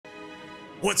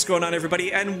What's going on,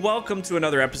 everybody, and welcome to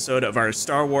another episode of our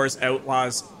Star Wars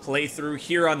Outlaws playthrough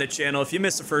here on the channel. If you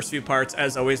missed the first few parts,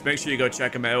 as always, make sure you go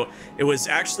check them out. It was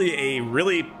actually a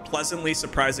really pleasantly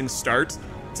surprising start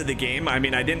to the game. I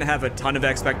mean, I didn't have a ton of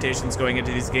expectations going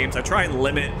into these games. I try and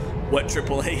limit what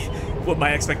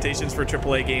my expectations for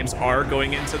AAA games are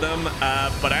going into them,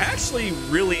 but I actually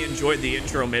really enjoyed the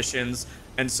intro missions,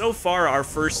 and so far our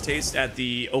first taste at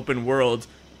the open world,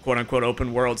 quote-unquote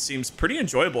open world, seems pretty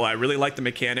enjoyable. I really like the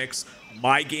mechanics.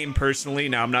 My game personally,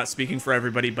 now I'm not speaking for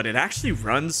everybody, but it actually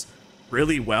runs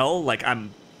really well. Like,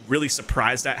 I'm really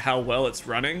surprised at how well it's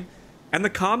running. And the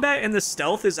combat and the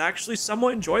stealth is actually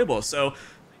somewhat enjoyable. So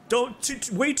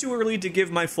way too early to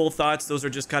give my full thoughts. Those are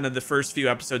just kind of the first few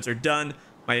episodes are done,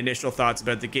 my initial thoughts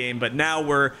about the game. But now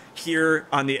we're here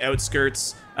on the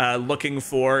outskirts looking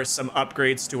for some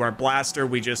upgrades to our blaster.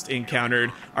 We just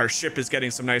encountered our ship is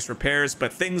getting some nice repairs,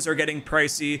 but things are getting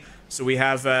pricey. So we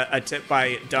have a tip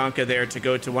by Donka there to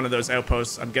go to one of those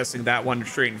outposts. I'm guessing that one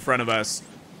straight in front of us,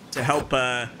 to help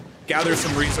gather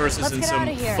some resources and some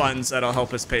funds that'll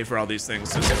help us pay for all these things.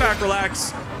 So sit back,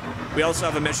 relax. We also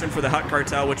have a mission for the Hut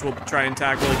Cartel, which we'll try and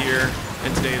tackle here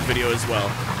in today's video as well.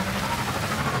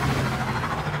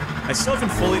 I still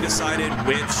haven't fully decided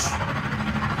which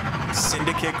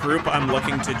syndicate group I'm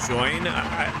looking to join.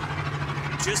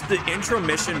 Just the intro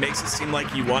mission makes it seem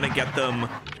like you want to get them,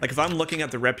 like if I'm looking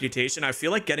at the reputation, I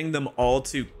feel like getting them all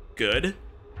to good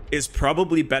is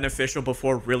probably beneficial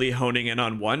before really honing in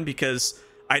on one, because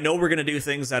I know we're going to do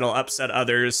things that'll upset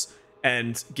others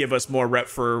and give us more rep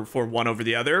for one over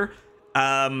the other.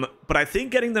 But I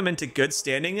think getting them into good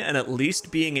standing and at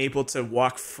least being able to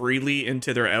walk freely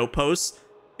into their outposts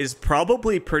is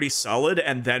probably pretty solid,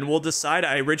 and then we'll decide.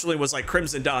 I originally was like,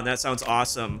 Crimson Dawn, that sounds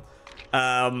awesome.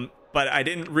 But I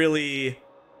didn't really,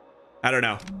 I don't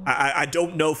know. I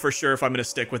don't know for sure if I'm going to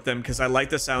stick with them, because I like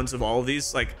the sounds of all of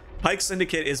these. Like, Pike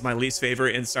Syndicate is my least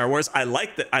favorite in Star Wars. I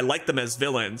like them as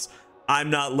villains. I'm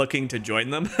not looking to join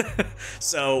them.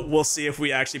 So we'll see if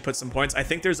we actually put some points. I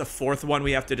think there's a fourth one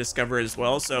we have to discover as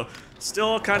well. So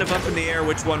still kind of up in the air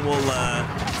which one we'll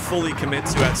fully commit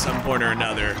to at some point or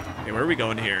another. Okay, where are we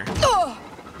going here? So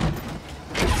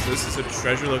this is a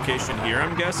treasure location here,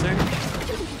 I'm guessing.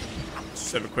 Let's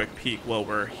just have a quick peek while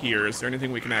we're here. Is there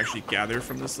anything we can actually gather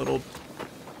from this little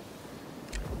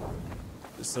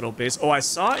base? Oh, I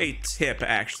saw a tip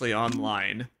actually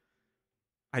online.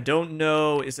 I don't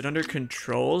know. Is it under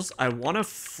controls? I want to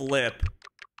flip.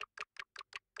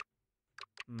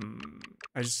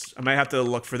 I might have to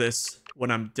look for this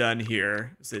when I'm done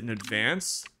here. Is it in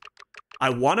advance?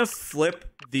 I want to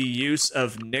flip the use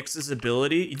of Nyx's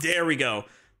ability. There we go.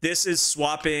 This is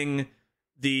swapping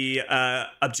the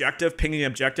objective, pinging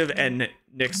objective, and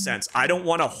Nyx sense. I don't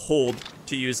want to hold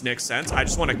to use Nyx sense. I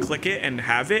just want to click it and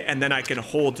have it, and then I can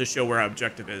hold to show where our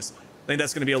objective is. I think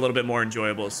that's going to be a little bit more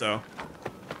enjoyable, so.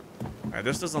 All right,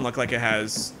 this doesn't look like it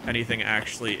has anything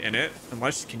actually in it.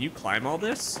 Unless, can you climb all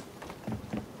this?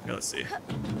 Okay, let's see.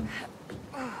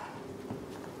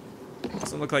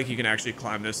 Doesn't look like you can actually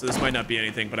climb this, so this might not be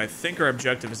anything, but I think our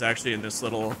objective is actually in this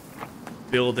little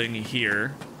building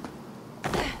here.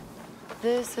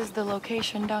 This is the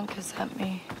location Donka sent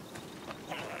me.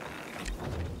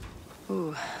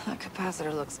 Ooh, that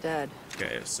capacitor looks dead.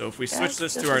 Okay, so if we switch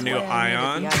this to our new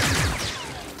ion.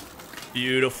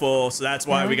 Beautiful. So that's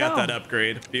why we got that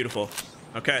upgrade. Beautiful.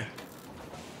 Okay.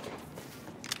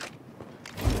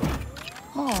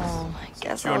 Oh, I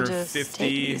guess I'll just take 250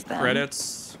 these then.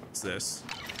 credits. What's this?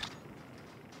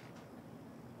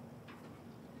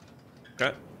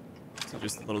 Okay. So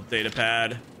just a little data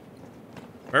pad.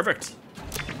 Perfect.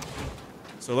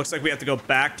 So it looks like we have to go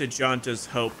back to Jonta's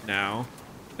Hope now.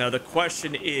 Now the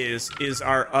question is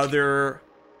our other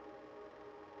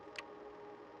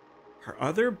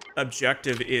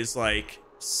objective is like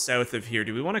south of here.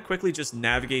 Do we want to quickly just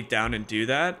navigate down and do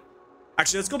that?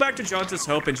 Actually, let's go back to Jonta's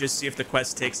Hope and just see if the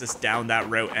quest takes us down that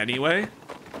route anyway.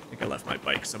 I think I left my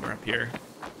bike somewhere up here.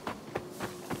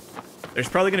 There's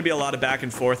probably going to be a lot of back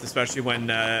and forth, especially when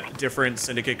different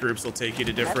syndicate groups will take you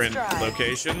to different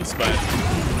locations, but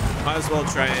might as well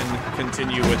try and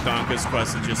continue with Donka's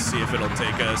quest and just see if it'll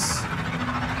take us.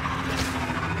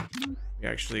 We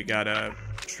actually gotta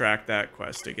track that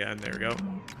quest again. There we go.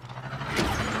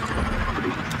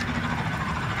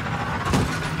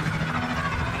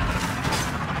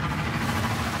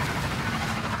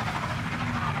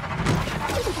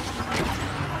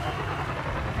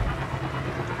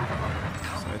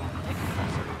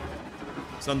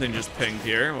 Something just pinged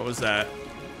here. What was that?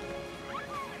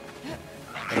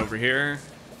 Right over here.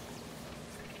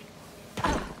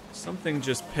 Something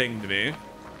just pinged me.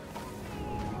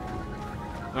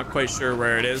 Not quite sure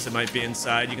where it is. It might be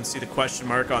inside. You can see the question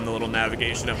mark on the little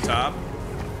navigation up top.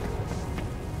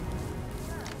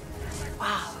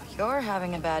 Wow, you're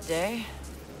having a bad day.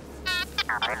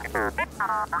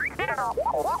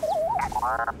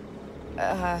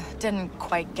 Didn't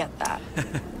quite get that.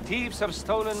 Thieves have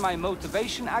stolen my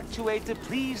motivation actuator.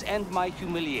 Please end my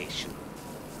humiliation.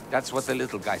 That's what the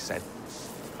little guy said.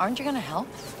 Aren't you gonna help?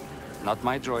 Not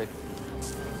my droid.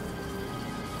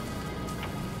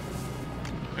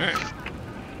 All right.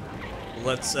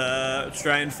 Let's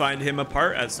try and find him a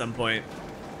part at some point.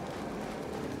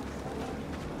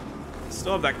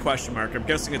 Still have that question mark. I'm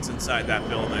guessing it's inside that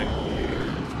building.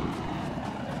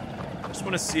 I just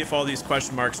want to see if all these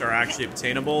question marks are actually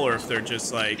obtainable or if they're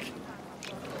just like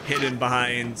hidden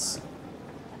behind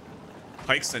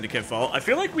Pike Syndicate Vault. I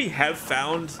feel like we have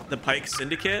found the Pike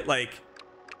Syndicate. Like,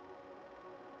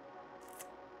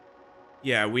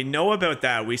 yeah, we know about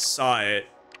that. We saw it.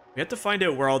 We have to find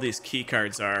out where all these key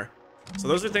cards are. So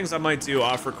those are things I might do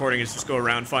off recording, is just go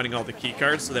around finding all the key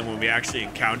cards, so then when we actually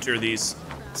encounter these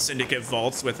Syndicate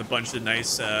vaults with a bunch of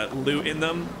nice loot in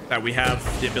them, that we have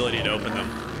the ability to open them.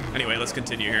 Anyway, let's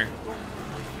continue here.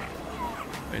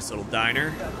 Nice little diner.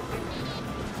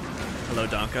 Hello,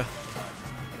 Donka.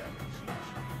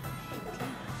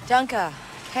 Dunka,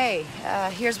 hey,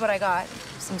 here's what I got.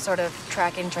 Some sort of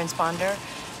tracking transponder.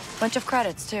 Bunch of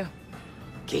credits, too.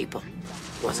 Keep them.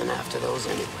 Wasn't after those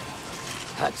anyway.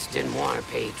 Huts didn't want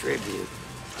to pay tribute.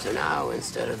 So now,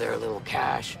 instead of their little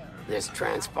cash, this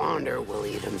transponder will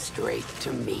lead them straight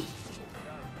to me.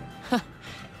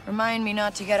 Remind me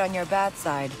not to get on your bad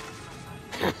side.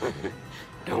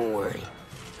 Don't worry.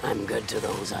 I'm good to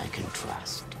those I can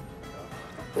trust.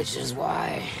 Which is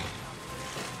why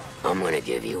I'm gonna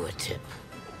give you a tip.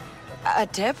 A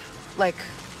tip? Like,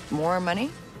 more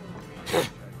money?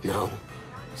 No,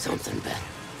 something better.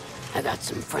 I got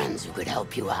some friends who could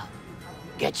help you out.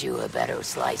 Get you a better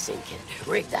slicing kit.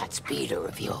 Rig that speeder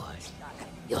of yours.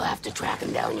 You'll have to track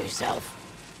him down yourself.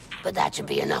 But that should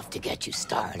be enough to get you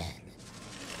started.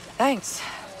 Thanks.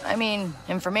 I mean,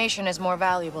 information is more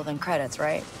valuable than credits,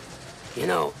 right? You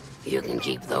know, you can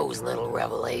keep those little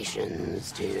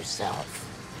revelations to yourself.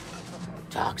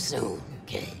 Talk soon,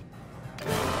 kid.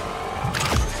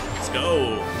 Let's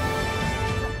go.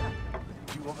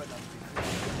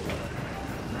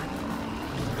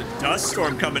 Dust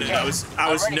storm coming in. I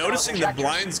was noticing the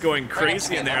blinds going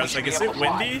crazy in there. I was like, is it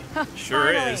windy?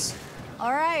 Sure is.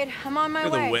 All right, I'm on my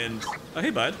Look way. at the wind. Oh, hey,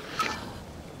 bud.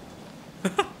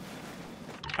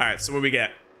 All right, so what we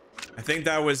get? I think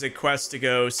that was a quest to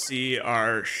go see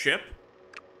our ship.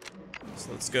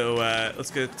 So let's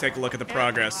go take a look at the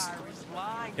progress.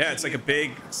 Yeah, it's like a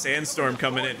big sandstorm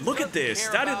coming in. Look at this.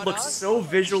 That looks so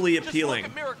visually appealing.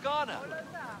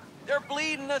 They're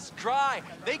bleeding us dry.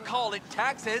 They call it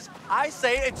taxes. I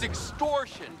say it's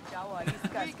extortion.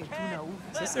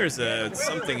 Says there's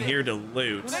something here to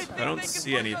loot. I don't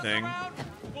see anything.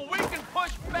 Well, we can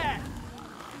push back.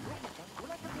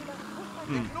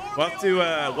 We'll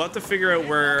have to figure out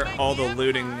where all the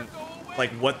looting,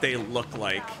 like what they look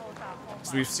like.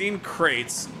 So we've seen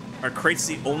crates. Are crates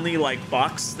the only like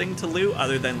box thing to loot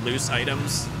other than loose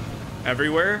items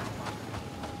everywhere?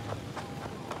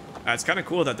 It's kind of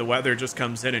cool that the weather just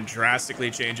comes in and drastically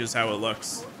changes how it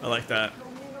looks. I like that.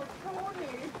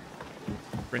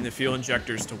 Bring the fuel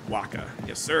injectors to Waka.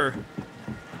 Yes, sir.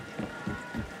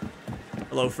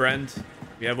 Hello, friend.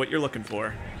 We have what you're looking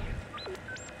for.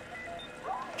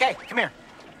 Okay, come here.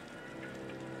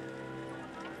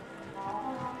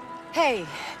 Hey,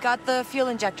 got the fuel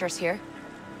injectors here.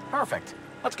 Perfect.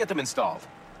 Let's get them installed.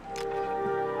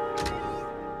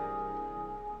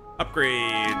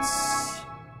 Upgrades.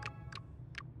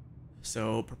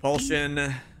 So,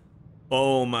 propulsion.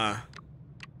 Boom. Is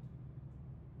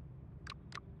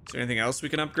there anything else we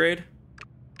can upgrade?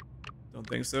 Don't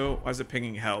think so. Why is it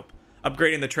pinging help?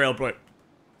 Upgrading the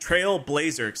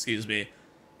Trailblazer, excuse me,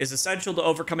 is essential to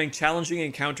overcoming challenging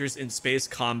encounters in space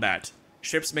combat.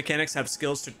 Ship's mechanics have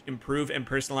skills to improve and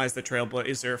personalize the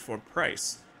Trailblazer for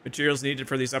price. Materials needed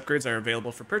for these upgrades are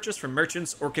available for purchase from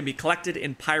merchants or can be collected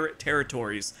in pirate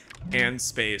territories and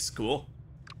space. Cool.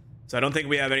 So I don't think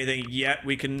we have anything yet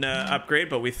we can upgrade,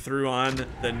 but we threw on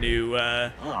the new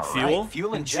fuel. Right.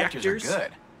 Fuel injectors are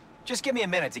good. Just give me a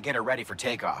minute to get her ready for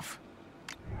takeoff.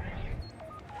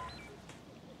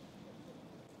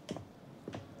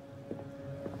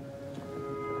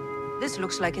 This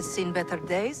looks like it's seen better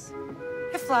days.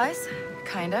 It flies,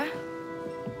 kinda.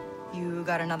 You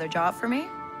got another job for me?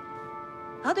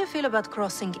 How do you feel about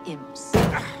crossing imps?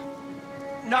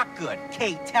 Not good.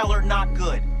 Kate, tell her not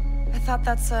good. I thought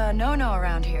that's a no-no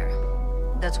around here.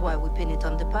 That's why we pin it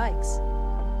on the pikes.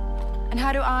 And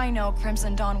how do I know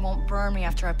Crimson Dawn won't burn me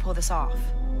after I pull this off?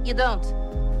 You don't,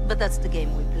 but that's the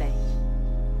game we play.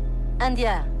 And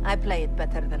yeah, I play it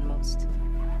better than most.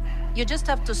 You just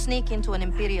have to sneak into an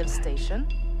Imperial station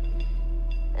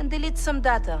and delete some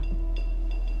data.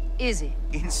 Easy.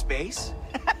 In space?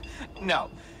 No,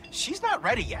 she's not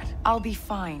ready yet. I'll be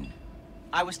fine.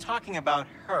 I was talking about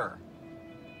her.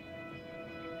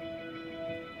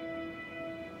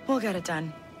 We'll get it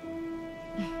done.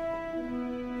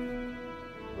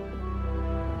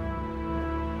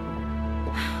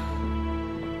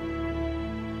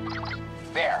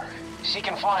 There. She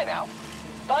can fly now.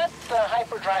 But the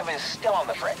hyperdrive is still on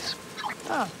the fritz.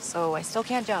 Oh, so I still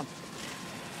can't jump.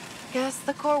 Guess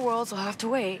the core worlds will have to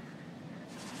wait.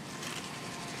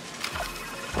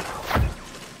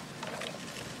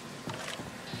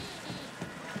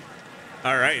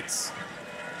 All right.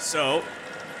 So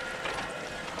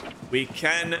we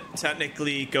can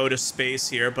technically go to space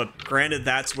here, but granted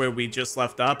that's where we just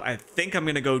left up. I think I'm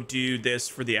going to go do this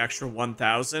for the extra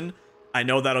 1,000. I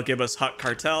know that'll give us Hut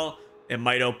Cartel. It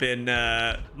might open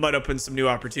some new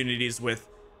opportunities with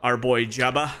our boy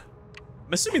Jabba.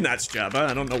 I'm assuming that's Jabba.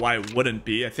 I don't know why it wouldn't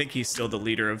be. I think he's still the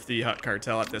leader of the Hut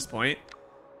Cartel at this point.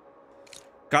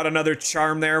 Got another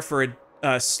charm there for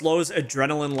slows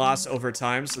adrenaline loss over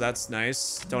time, so that's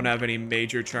nice. Don't have any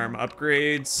major charm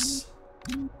upgrades.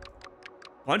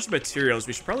 Bunch of materials.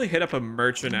 We should probably hit up a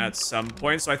merchant at some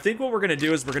point. So I think what we're gonna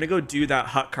do is we're gonna go do that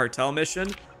Hut Cartel mission,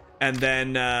 and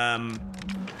then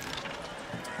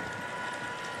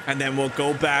we'll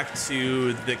go back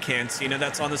to the cantina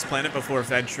that's on this planet before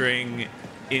venturing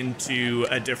into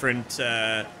a different,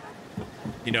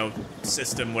 you know,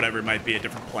 system, whatever it might be, a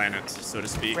different planet, so to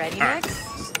speak. Ready, All right,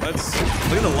 let's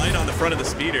look at the light on the front of the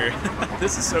speeder.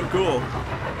 This is so cool.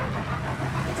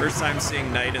 First time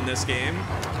seeing night in this game.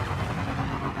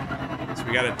 So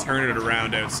we got to turn it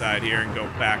around outside here and go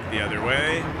back the other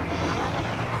way.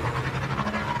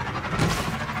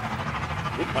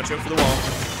 Oop, watch out for the wall.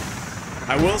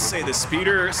 I will say the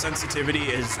speeder sensitivity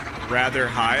is rather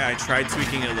high. I tried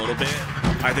tweaking it a little bit.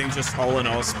 I think just all in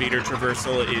all, speeder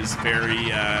traversal is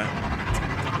very,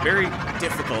 very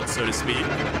difficult, so to speak.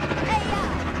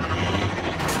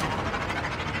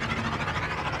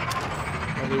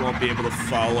 Probably won't be able to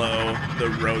follow the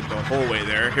road the whole way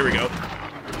there. Here we go.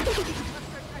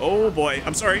 Oh boy,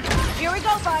 I'm sorry. Here we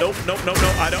go, bud. Nope, nope, nope,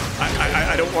 no.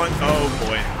 I don't want. Oh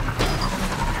boy.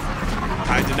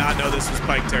 I did not know this was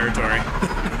Pike territory.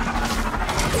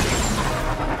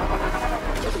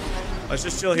 Let's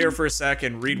just chill here for a sec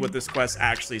and read what this quest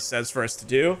actually says for us to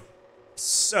do.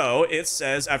 So it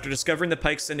says, after discovering the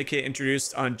Pike Syndicate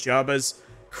introduced on Jabba's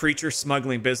creature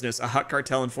smuggling business, a Hut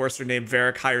Cartel enforcer named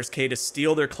Varric hires Kay to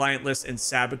steal their client list and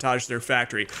sabotage their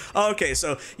factory. Okay,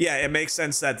 so yeah, it makes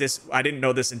sense that this, I didn't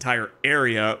know this entire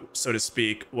area, so to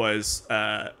speak, was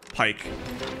Pike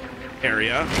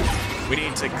area. We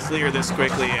need to clear this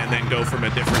quickly and then go from a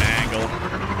different angle.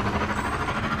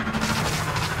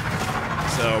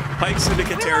 So, Pike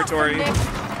Syndicate territory.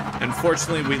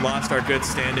 Unfortunately, we lost our good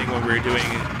standing when we were doing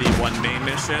the one main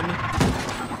mission.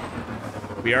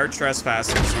 We are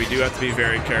trespassing, so we do have to be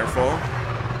very careful.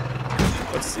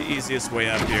 What's the easiest way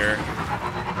up here?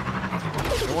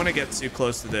 I don't want to get too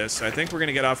close to this, so I think we're going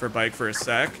to get off our bike for a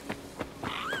sec.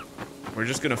 We're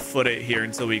just going to foot it here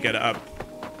until we get up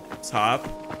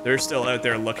top. They're still out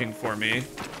there looking for me. You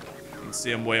can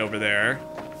see them way over there.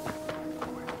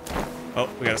 Oh,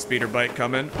 we got a speeder bike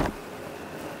coming.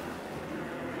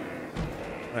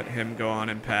 Let him go on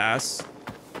and pass.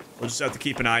 We'll just have to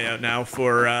keep an eye out now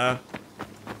for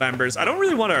members. I don't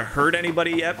really want to hurt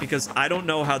anybody yet because I don't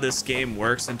know how this game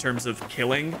works in terms of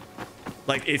killing.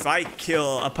 Like, if I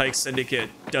kill a Pike Syndicate,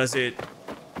 does it...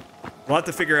 We'll have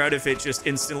to figure out if it just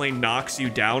instantly knocks you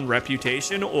down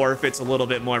reputation or if it's a little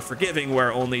bit more forgiving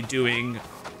where only doing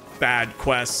bad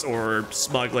quests or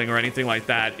smuggling or anything like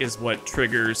that is what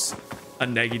triggers a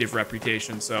negative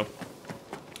reputation. So,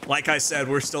 like I said,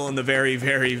 we're still in the very,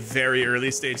 very, very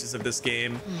early stages of this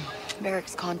game.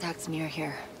 Varric's contact's near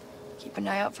here. Keep an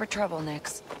eye out for trouble,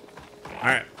 Nix. All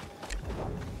right.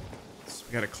 So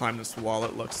we got to climb this wall,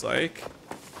 it looks like.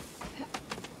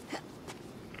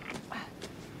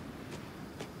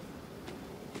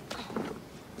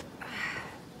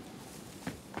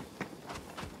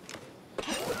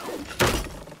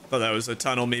 Thought that was a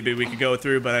tunnel maybe we could go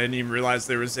through, but I didn't even realize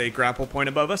there was a grapple point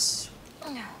above us.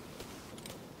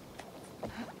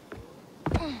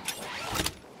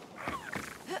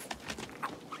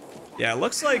 Yeah, it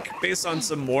looks like, based on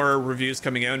some more reviews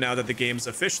coming out now that the game's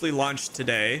officially launched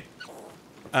today,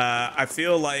 I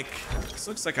feel like this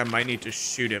looks like I might need to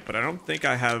shoot it, but I don't think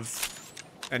I have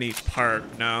any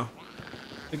part. No.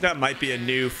 think that might be a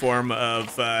new form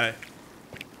of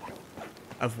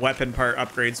weapon part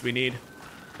upgrades we need.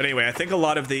 But anyway, I think a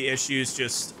lot of the issues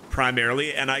just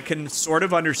primarily, and I can sort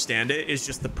of understand it, is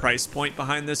just the price point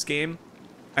behind this game.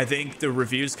 I think the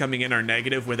reviews coming in are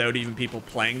negative without even people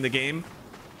playing the game.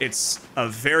 It's a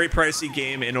very pricey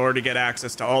game. In order to get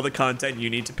access to all the content, you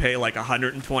need to pay like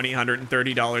 $120,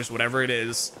 $130, whatever it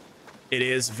is. It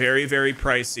is very, very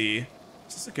pricey.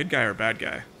 Is this a good guy or a bad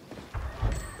guy?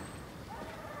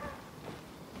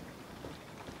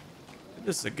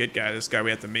 This is a good guy, this guy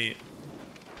we have to meet.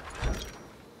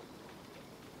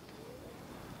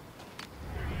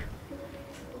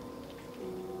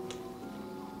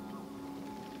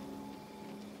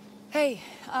 Hey,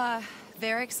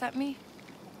 Varric sent me?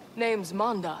 Name's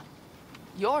Manda.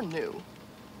 You're new.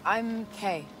 I'm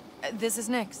Kay. This is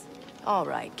Nyx. All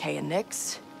right, Kay and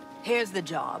Nyx. Here's the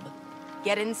job.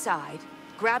 Get inside,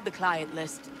 grab the client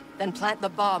list, then plant the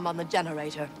bomb on the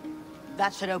generator.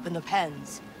 That should open the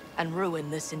pens and ruin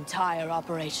this entire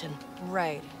operation.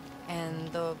 Right. And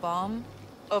the bomb?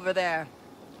 Over there.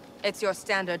 It's your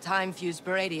standard time-fused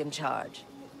beradium charge.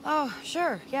 Oh,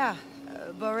 sure, yeah.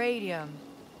 Beradium.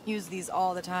 Use these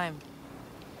all the time.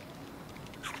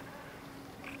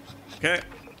 Okay.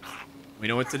 We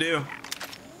know what to do.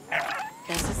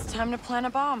 Guess it's time to plant a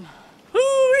bomb.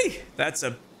 Whoo-wee! That's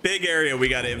a big area we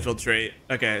gotta infiltrate.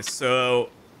 Okay, so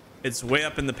it's way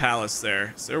up in the palace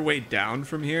there. Is there a way down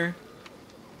from here?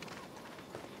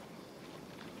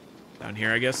 Down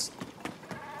here, I guess.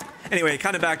 Anyway,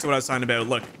 kind of back to what I was talking about.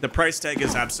 Look, the price tag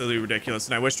is absolutely ridiculous,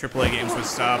 and I wish AAA games would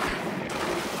stop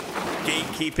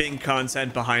gatekeeping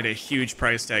content behind a huge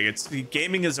price tag.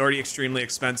 Gaming is already extremely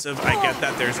expensive. I get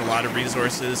that there's a lot of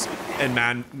resources and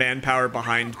manpower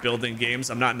behind building games.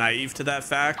 I'm not naive to that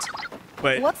fact.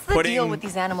 But what's the deal with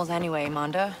these animals anyway,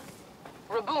 Manda?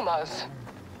 Rabumas.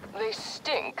 They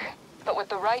stink, but with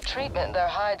the right treatment, their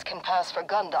hides can pass for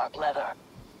gundark leather.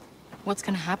 What's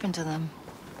gonna happen to them?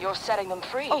 You're setting them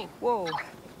free. Oh, whoa.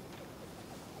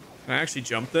 Can I actually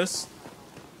jump this?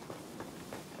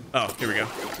 Oh, here we go.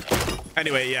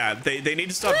 Anyway, yeah, they need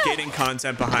to stop gating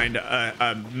content behind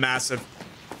a massive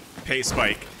pay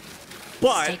spike.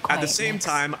 But at the same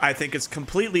time, I think it's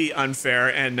completely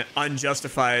unfair and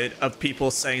unjustified of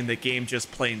people saying the game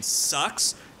just plain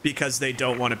sucks because they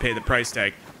don't want to pay the price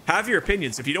tag. Have your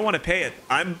opinions. If you don't want to pay it,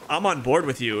 I'm on board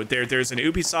with you. There's an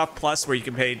Ubisoft Plus where you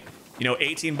can pay, you know,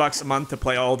 18 bucks a month to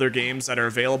play all their games that are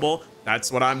available.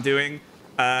 That's what I'm doing.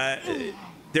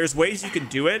 There's ways you can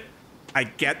do it. I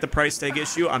get the price tag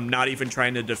issue. I'm not even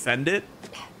trying to defend it,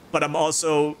 but I'm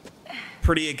also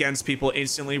pretty against people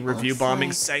instantly review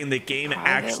bombing, saying the game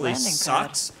actually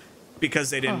sucks because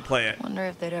they didn't play it. Wonder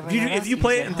if they'd ever If you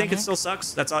play it and think it still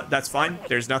sucks, that's fine.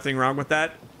 There's nothing wrong with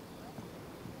that.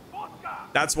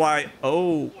 That's why.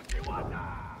 Oh,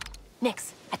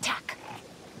 Nyx, attack.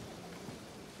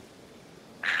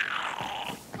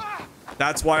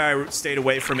 that's why I stayed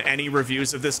away from any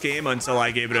reviews of this game until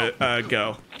I gave it a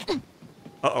go.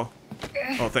 Uh-oh.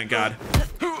 Oh, thank God.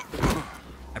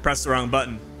 I pressed the wrong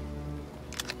button.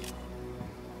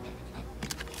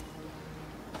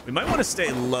 We might want to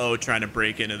stay low trying to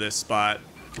break into this spot.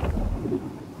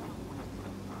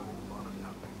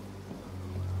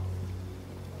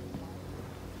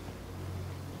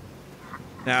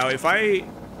 Now, if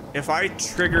I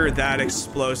trigger that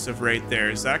explosive right there,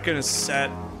 is that going to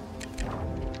set...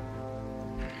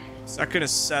 Is that going to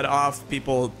set off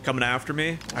people coming after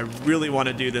me? I really want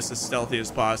to do this as stealthy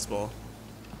as possible.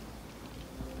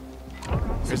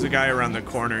 There's a guy around the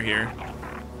corner here.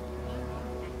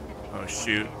 Oh,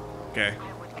 shoot. Okay.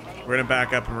 We're going to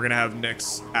back up and we're going to have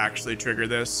Nyx actually trigger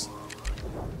this.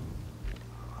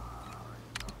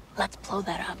 Let's blow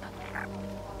that up.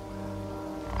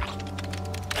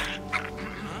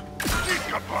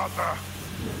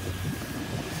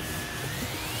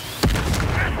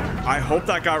 I hope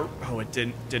that got... Oh, it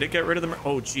didn't. Did it get rid of them?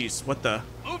 Oh, jeez. What the...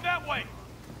 Move that way.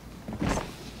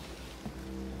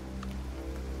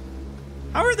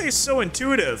 How are they so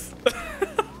intuitive?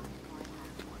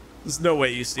 There's no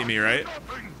way you see me, right?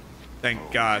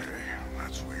 Thank God.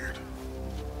 That's weird.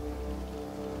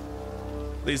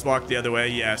 Please walk the other way.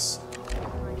 Yes.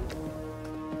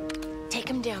 Take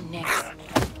him down, Nyx.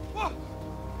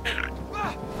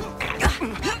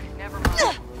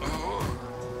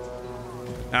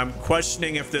 I'm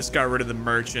questioning if this got rid of the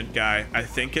merchant guy. I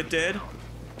think it did.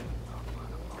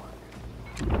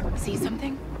 See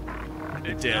something?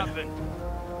 It did.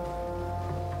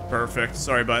 Perfect.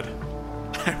 Sorry, bud.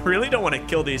 I really don't want to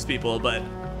kill these people, but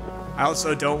I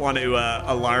also don't want to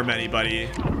alarm anybody.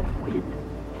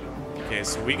 Okay,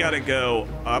 so we gotta go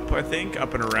up, I think.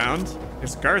 Up and around.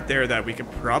 There's a guard there that we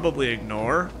could probably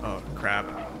ignore. Oh, crap.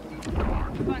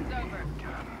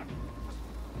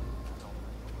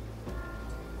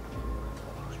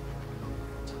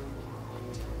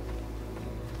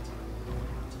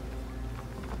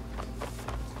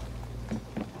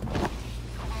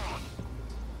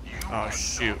 Oh,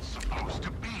 shoot.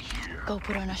 Go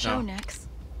put on a show next.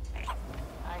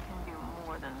 I can do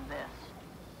more than this.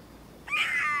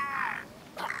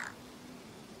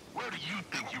 Where do you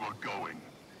think you are going?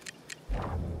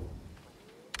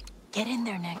 Get in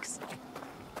there next.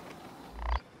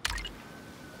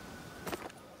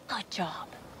 Good job.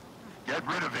 Get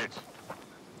rid of it.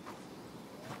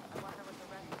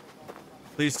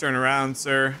 Please turn around,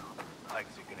 sir. Legs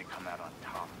are gonna come out on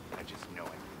top. I just know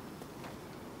it.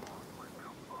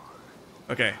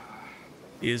 Okay.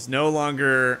 He is no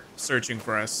longer searching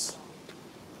for us.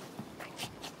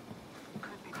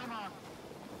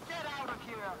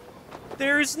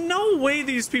 There's no way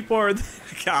these people are...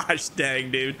 Gosh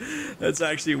dang, dude. That's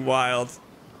actually wild.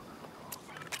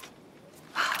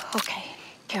 Okay,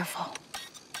 careful.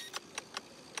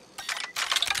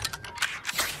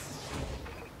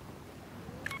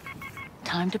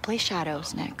 Time to play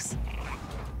shadows next.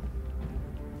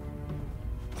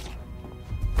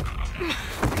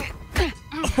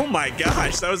 Oh my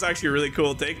gosh, that was actually a really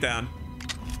cool takedown.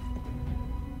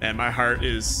 And my heart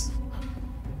is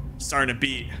starting to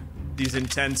beat. These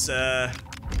intense, what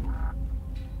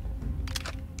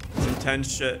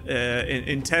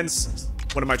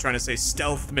am I trying to say?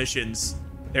 Stealth missions.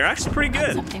 They're actually pretty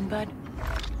good. Something, bud?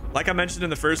 Like I mentioned in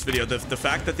the first video, the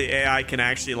fact that the AI can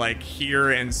actually like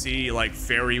hear and see like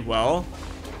very well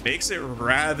makes it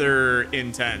rather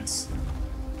intense.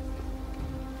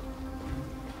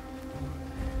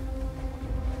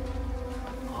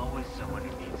 Always someone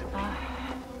who needs a break.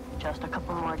 Just a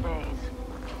couple more days.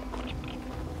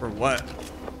 For what?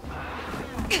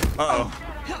 Uh-oh.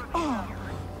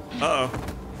 Uh-oh.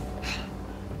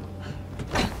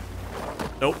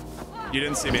 Nope. You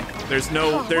didn't see me. There's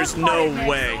no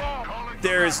way.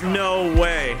 There's no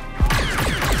way.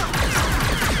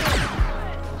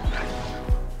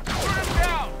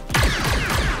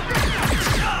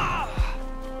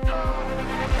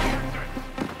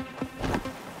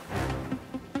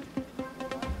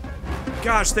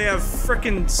 Gosh, they have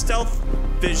frickin' stealth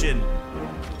vision.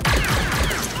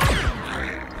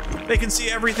 They can see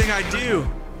everything I do.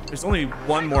 There's only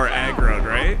one more aggroed,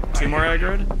 right? Two more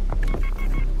aggroed?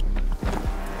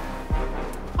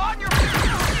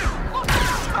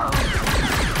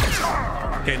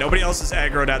 Okay, nobody else is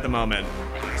aggroed at the moment.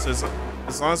 So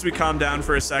as long as we calm down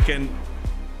for a second,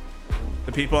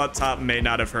 the people up top may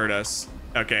not have heard us.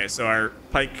 Okay, so our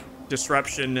pike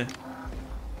disruption.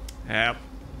 Yep.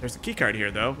 There's a keycard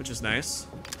here, though, which is nice.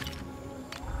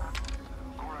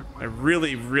 I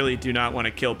really, really do not want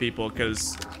to kill people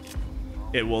because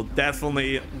it will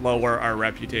definitely lower our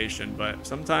reputation, but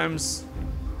sometimes...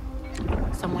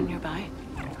 Someone nearby?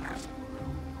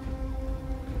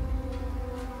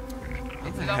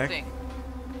 It's the nothing.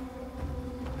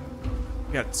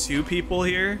 We got two people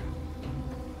here.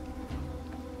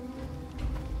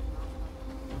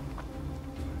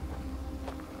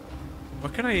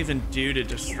 What can I even do to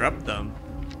disrupt them?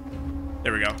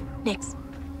 There we go. Nix,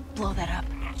 blow that up.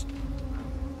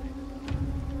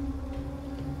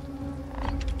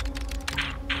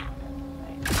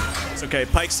 It's okay.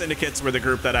 Pike Syndicates were the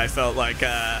group that I felt like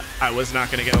I was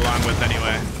not going to get along with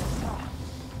anyway.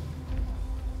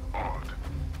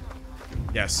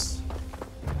 Yes.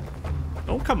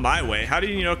 Don't come my way. How do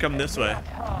you know come this way?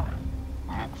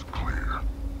 Looks clear.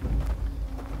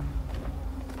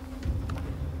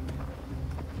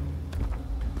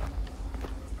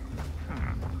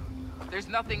 There's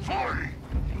nothing here.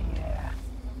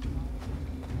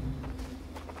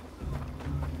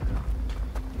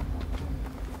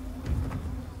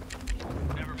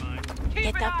 Never mind.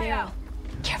 Get that barrel.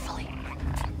 Carefully.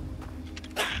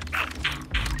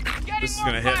 This is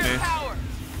gonna hit me.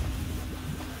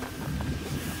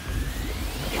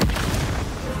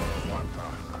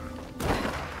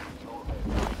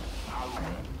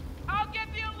 I'll get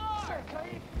the alarm.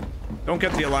 Don't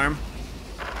get the alarm.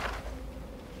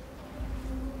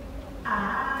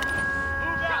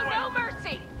 No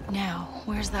mercy. Now,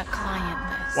 where's that client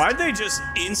list? Why'd they just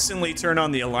instantly turn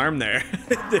on the alarm there?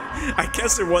 I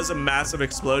guess there was a massive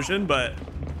explosion, but...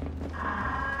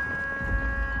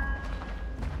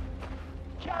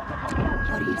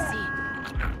 What do you see?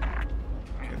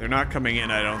 Okay, they're not coming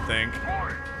in, I don't think.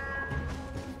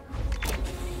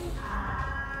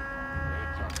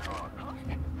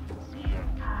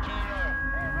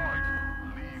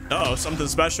 Uh-oh, something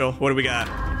special. What do we got?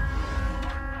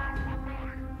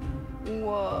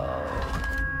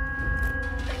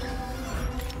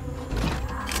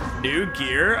 New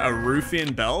gear, a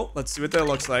ruffian belt. Let's see what that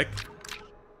looks like.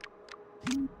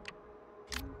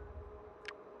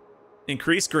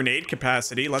 Increased grenade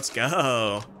capacity. Let's go.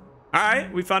 All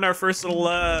right, we found our first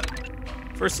little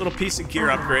piece of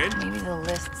gear upgrade. Maybe the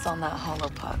list's on that hollow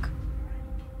puck.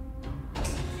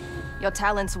 Your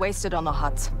talent's wasted on the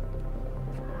huts.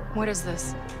 What is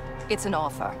this? It's an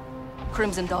offer.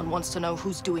 Crimson Dawn wants to know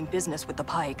who's doing business with the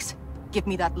Pikes. Give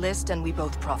me that list and we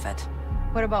both profit.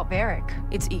 What about Barrick?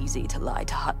 It's easy to lie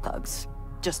to hut thugs.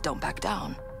 Just don't back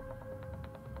down.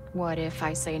 What if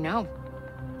I say no?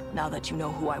 Now that you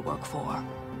know who I work for,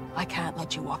 I can't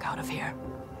let you walk out of here.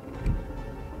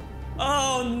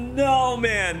 Oh no,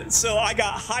 man. So I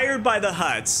got hired by the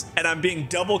Huts and I'm being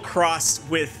double crossed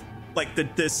with like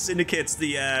the syndicates,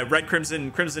 the Red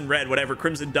Crimson, Crimson Red, whatever,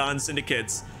 Crimson Dawn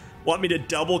syndicates want me to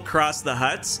double cross the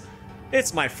Huts.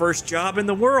 It's my first job in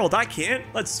the world. I can't.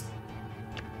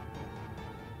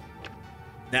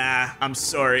 Nah, I'm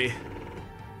sorry.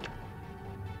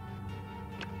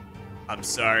 I'm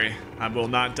sorry. I will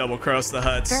not double cross the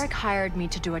Huts. Barrick hired me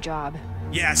to do a job.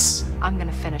 Yes. I'm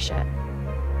gonna finish it.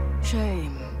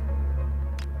 Shame.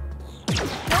 No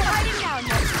hiding now,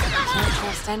 Nick. Can't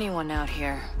trust anyone out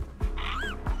here.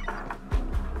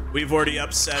 We've already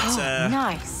upset.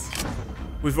 Nice.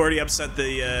 We've already upset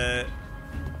the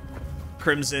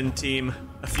Crimson team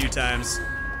a few times.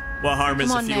 What harm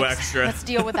is a few Nick. extra? Let's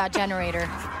deal with that generator.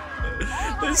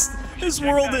 This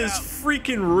world is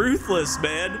freaking ruthless,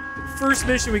 man. First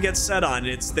mission we get set on,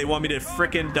 they want me to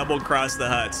frickin' double cross the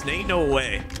Huts. Ain't no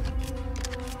way.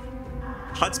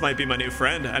 Huts might be my new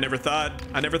friend. I never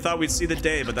thought we'd see the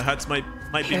day, but the Huts might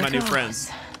be my new friends.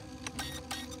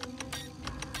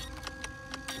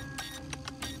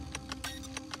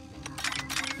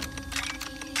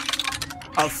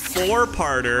 A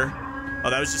 4-parter. Oh,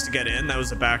 that was just to get in. That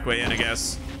was the back way in, I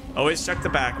guess. Always check the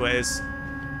back ways.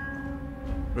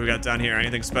 What do we got down here?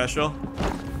 Anything special?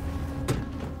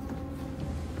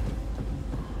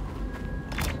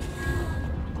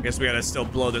 I guess we gotta still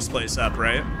blow this place up,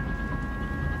 right?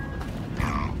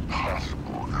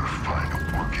 Impossible to find a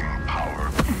working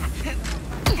power.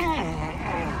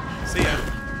 See ya.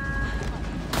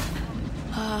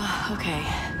 Okay.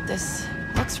 This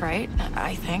looks right,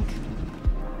 I think.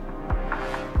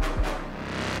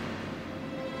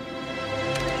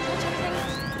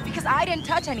 Because I didn't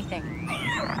touch anything.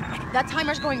 That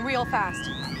timer's going real fast.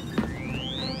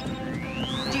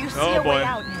 Do you see a way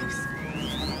out, Nix?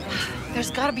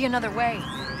 There's gotta be another way.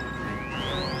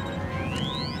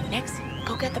 Nix,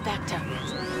 go get the back tower.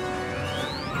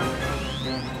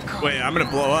 Wait, I'm gonna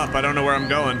blow up. I don't know where I'm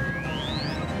going.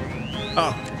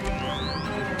 Oh.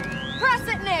 Press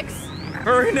it, Nix!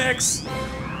 Hurry, Nix!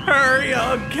 Hurry,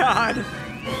 oh God!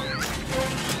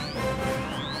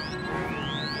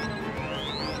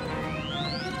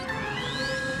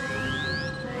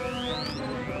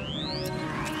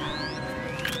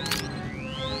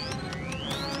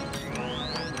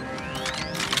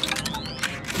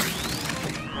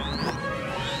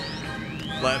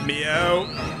 Let me out.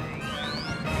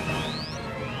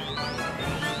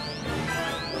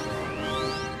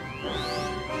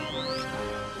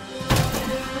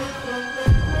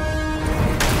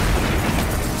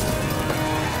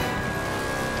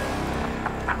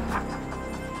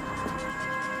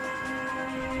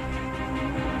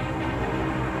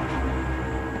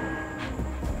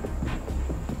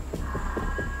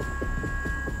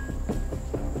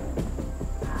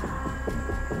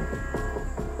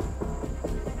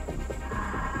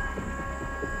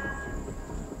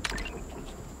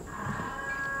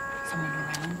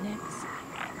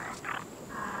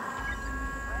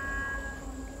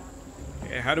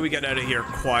 How do we get out of here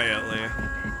quietly?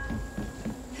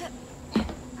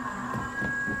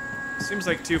 Seems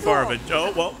like too far of a...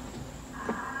 Oh, well.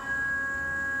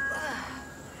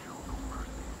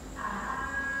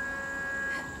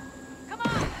 Come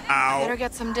on! Ow. Better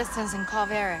get some distance and call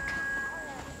Varric.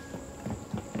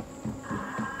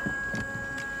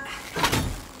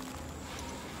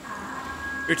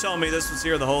 You're telling me this was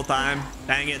here the whole time?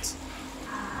 Dang it.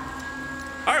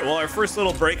 All right, well, our first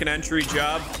little break and entry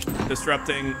job,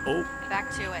 disrupting... Oh.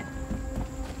 Back to it.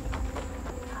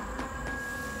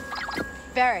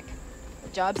 Varric,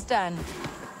 job's done.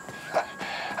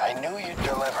 I knew you'd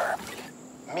deliver.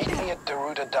 Meet me at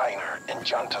Daruda Diner in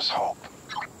Junta's Hope.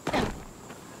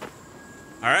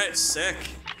 All right, sick.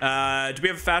 Do we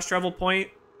have a fast travel point?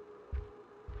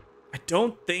 I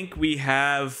don't think we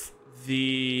have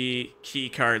the key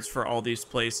cards for all these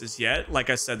places yet.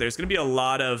 Like I said, there's going to be a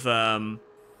lot of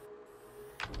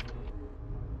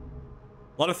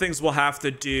things we'll have to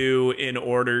do in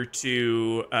order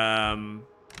to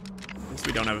since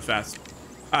we don't have a fast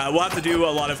We'll have to do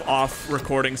a lot of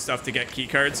off-recording stuff to get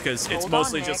keycards because it's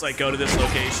mostly just like go to this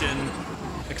location,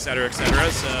 etc.,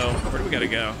 etc. So where do we gotta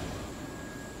go?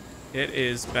 It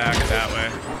is back that way.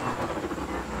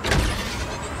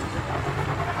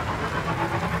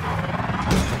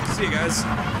 See you guys.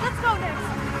 Let's go next.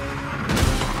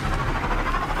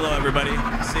 Hello, everybody.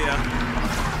 See ya.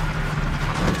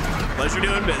 Pleasure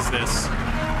doing business.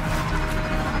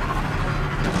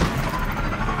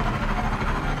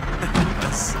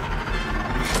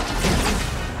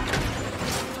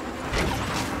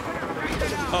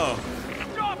 Oh.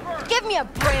 Give me a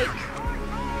break.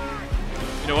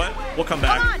 You know what? We'll come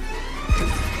back. Come on.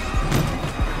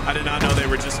 I did not know they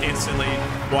would just instantly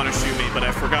want to shoot me, but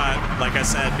I forgot, like I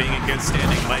said, being in good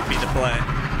standing might be the play.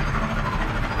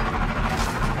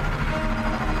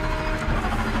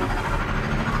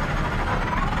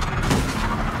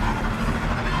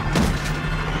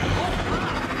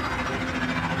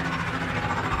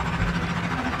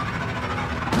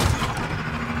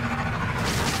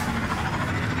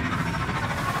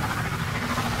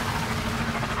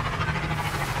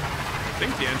 I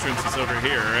think the entrance is over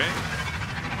here, right?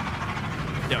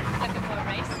 Yep. Looking for a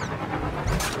race?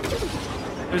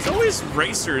 There's always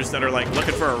racers that are like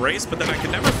looking for a race, but then I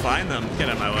can never find them. Get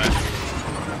out of my way.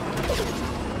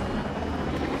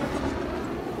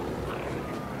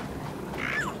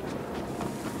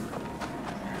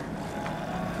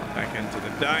 Back into the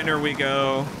diner we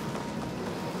go.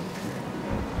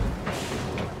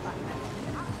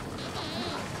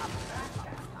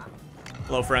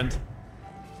 Hello, friend.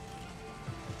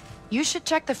 You should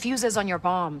check the fuses on your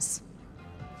bombs.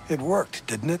 It worked,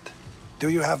 didn't it? Do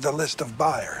you have the list of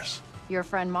buyers? Your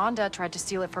friend Monda tried to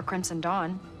steal it for Crimson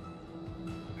Dawn.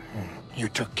 You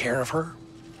took care of her?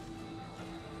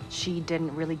 She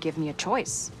didn't really give me a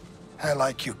choice. I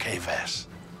like you, Kves.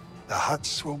 The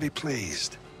Hutts will be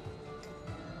pleased.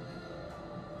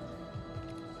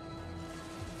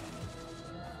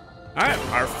 All right,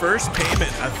 our first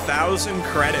payment, 1,000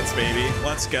 credits, baby.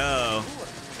 Let's go.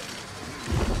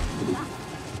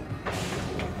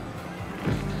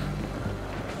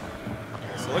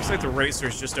 So it looks like the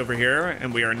racer's just over here,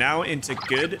 and we are now into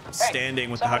good standing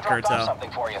with the Hutt Cartel.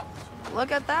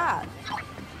 Look at that.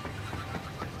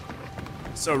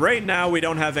 So right now we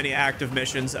don't have any active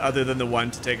missions other than the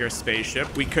one to take our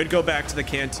spaceship. We could go back to the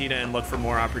cantina and look for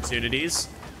more opportunities.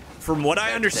 From what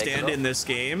I understand in this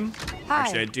game,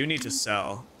 actually I do need to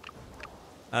sell.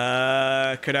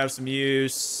 Could have some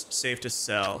use, safe to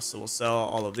sell. So we'll sell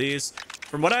all of these.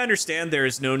 From what I understand, there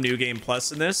is no new game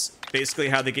plus in this. Basically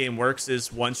how the game works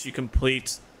is once you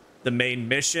complete the main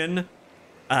mission,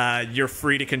 you're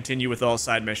free to continue with all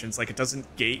side missions. Like it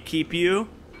doesn't gatekeep you,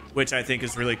 which I think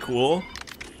is really cool.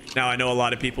 Now, I know a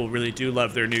lot of people really do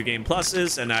love their new game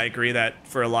pluses, and I agree that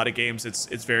for a lot of games,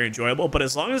 it's very enjoyable. But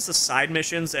as long as the side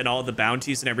missions and all the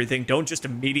bounties and everything don't just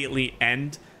immediately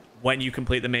end when you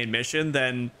complete the main mission,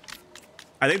 then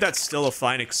I think that's still a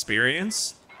fine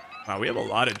experience. Wow, we have a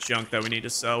lot of junk that we need to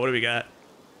sell. What do we got?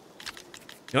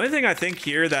 The only thing I think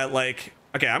here that, like...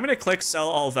 Okay, I'm going to click sell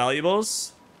all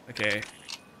valuables. Okay.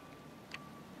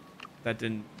 That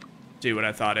didn't do what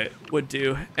I thought it would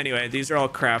do. Anyway, these are all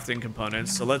crafting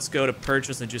components, so let's go to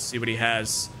purchase and just see what he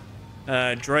has.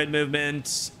 Droid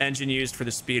movement, engine used for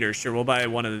the speeder. Sure, we'll buy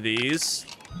one of these.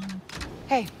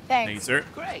 Hey, thanks. Thank you, sir.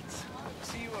 Great.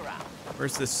 See you around.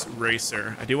 Where's this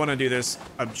racer? I do want to do this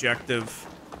objective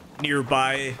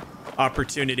nearby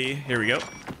opportunity. Here we go.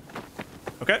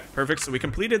 Okay, perfect. So we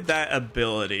completed that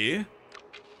ability.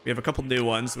 We have a couple new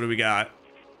ones. What do we got?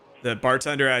 The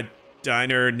bartender at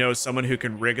diner knows someone who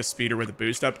can rig a speeder with a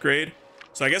boost upgrade.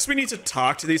 So I guess we need to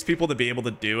talk to these people to be able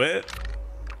to do it.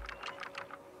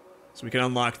 So we can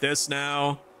unlock this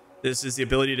now. This is the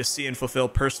ability to see and fulfill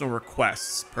personal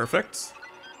requests. Perfect.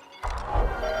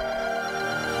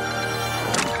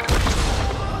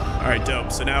 All right,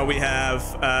 dope. So now we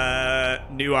have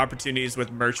new opportunities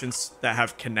with merchants that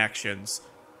have connections.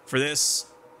 For this,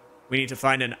 we need to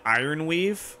find an iron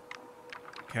weave.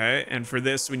 Okay, and for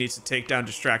this, we need to take down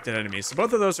distracted enemies. So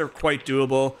both of those are quite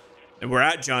doable. And we're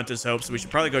at Janta's Hope, so we should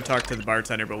probably go talk to the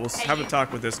bartender, but we'll have a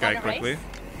talk with this guy quickly.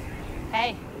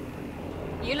 Hey,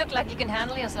 you look like you can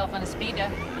handle yourself on a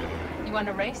speeder. You want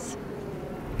a race?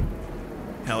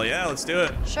 Hell yeah, let's do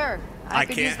it. Sure. I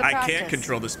can't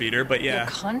control the speeder, but yeah,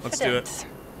 let's do it.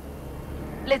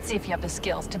 Let's see if you have the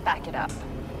skills to back it up.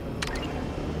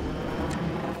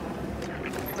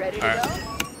 Ready to go?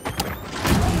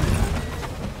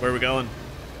 Where are we going?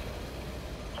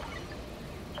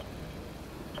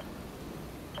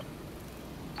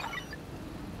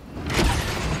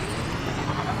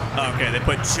 Okay, they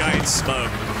put giant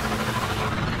smoke.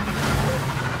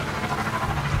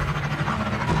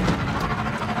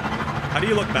 do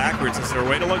you look backwards? Is there a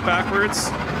way to look backwards?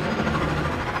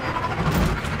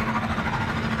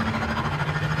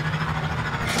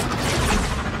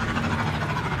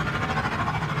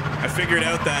 I figured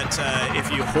out that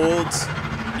if you hold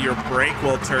your brake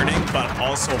while turning, but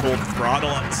also hold throttle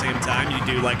at the same time, you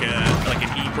do like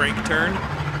an e-brake turn.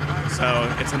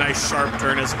 So it's a nice sharp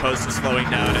turn as opposed to slowing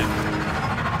down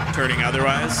and turning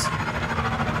otherwise.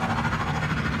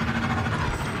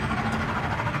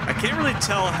 I can't really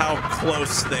tell how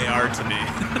close they are to me.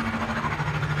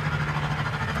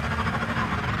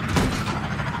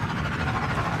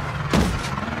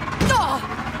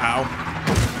 Ow.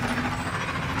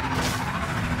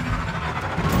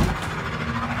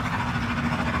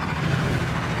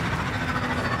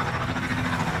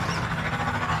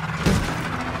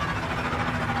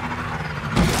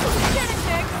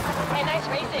 Hey, nice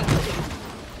racing.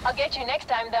 I'll get you next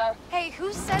time, though. Hey,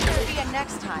 who said there'd be a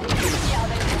next time? Yeah,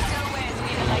 there's no way it's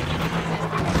needed like you can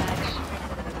resist this match.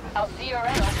 I'll see you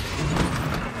around.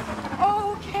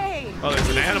 Okay. Oh, there's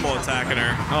an animal attacking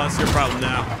her. Oh, that's your problem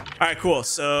now. All right, cool.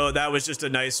 So that was just a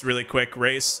nice, really quick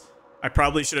race. I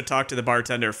probably should have talked to the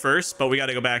bartender first, but we got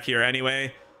to go back here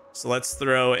anyway. So let's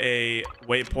throw a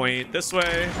waypoint this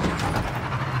way.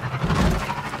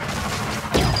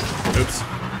 Oops.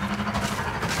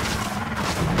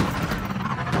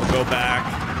 We'll go back.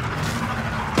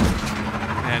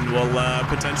 And we'll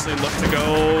potentially look to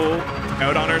go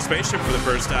out on our spaceship for the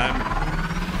first time.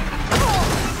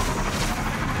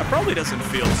 That probably doesn't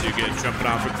feel too good jumping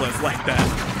off a cliff like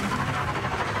that.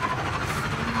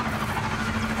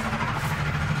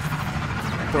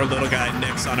 Poor little guy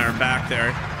Nick's on our back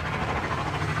there.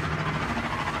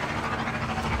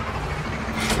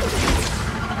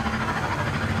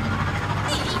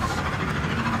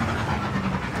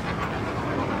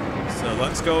 So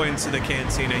let's go into the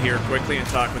cantina here quickly and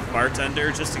talk with the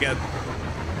bartender just to get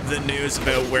the news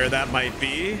about where that might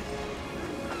be.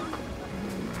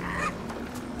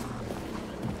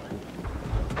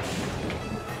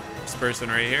 This person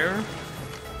right here.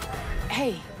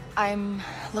 Hey, I'm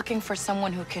looking for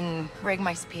someone who can rig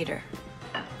my speeder.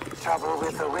 Trouble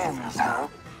with the winds, huh?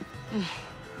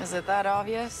 Is it that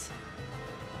obvious?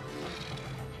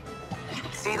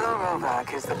 Silo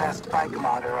Rovak is the best bike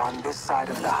modder on this side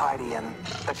of the Hydian,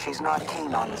 but she's not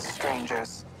keen on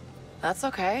strangers. That's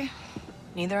okay.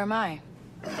 Neither am I.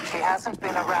 She hasn't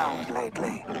been around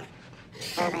lately.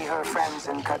 Maybe her friends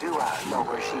in Kadua know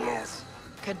where she is.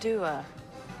 Kadua.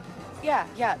 Yeah,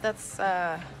 that's,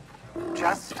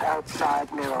 Just outside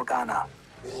Mirogana.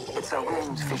 It's a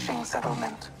wind fishing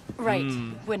settlement. Right,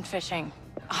 wind fishing,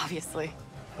 obviously.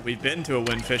 We've been to a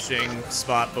wind fishing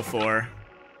spot before.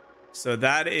 So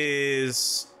that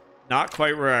is not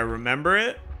quite where I remember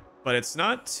it, but it's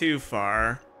not too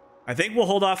far. I think we'll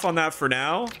hold off on that for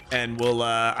now, and we'll,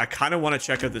 I kind of want to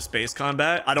check out the space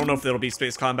combat. I don't know if it'll be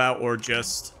space combat or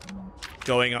just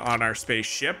going on our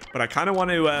spaceship, but I kind of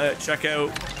want to check out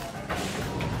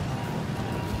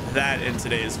that in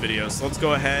today's video. So let's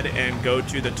go ahead and go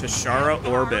to the Tashara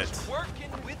orbit.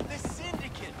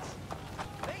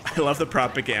 I love the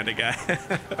propaganda guy.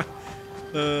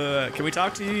 Can we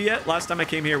talk to you yet? Last time I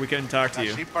came here, we couldn't talk to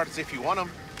you. Parts if you want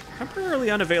them. Temporarily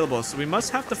unavailable, so we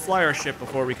must have to fly our ship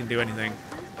before we can do anything.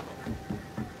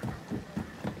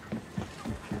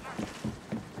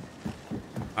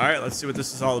 All right, let's see what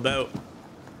this is all about.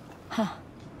 Huh.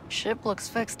 Ship looks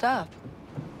fixed up.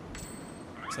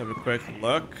 Let's have a quick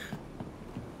look.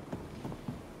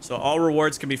 So all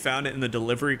rewards can be found in the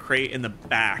delivery crate in the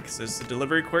back. So it's the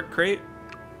delivery quick crate.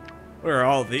 What are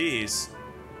all these?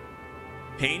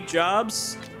 Paint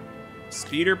jobs?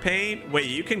 Speeder paint? Wait,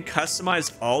 you can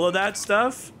customize all of that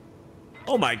stuff?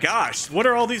 Oh my gosh, what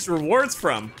are all these rewards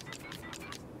from?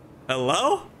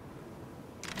 Hello?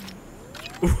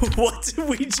 What did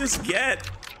we just get?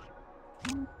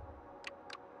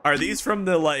 Are these from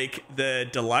the, like, the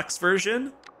deluxe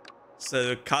version?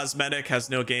 So cosmetic has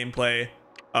no gameplay.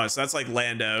 Oh, so that's like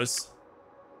Lando's.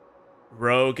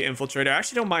 Rogue Infiltrator. I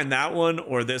actually don't mind that one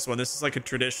or this one. This is like a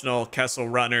traditional Kessel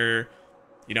Runner,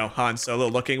 you know, Han Solo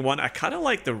looking one. I kind of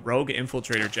like the Rogue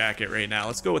Infiltrator jacket right now.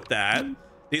 Let's go with that.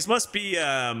 These must be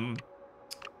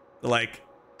like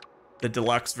the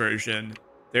deluxe version.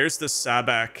 There's the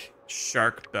Sabak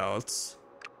shark belts.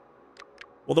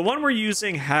 Well, the one we're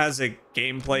using has a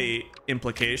gameplay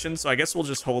implication, so I guess we'll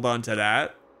just hold on to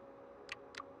that.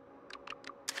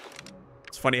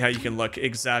 It's funny how you can look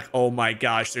exact. Oh my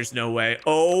gosh, there's no way.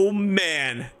 Oh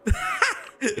man.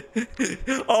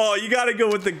 Oh, you gotta go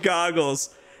with the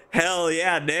goggles. Hell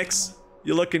yeah, Nix.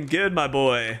 You're looking good, my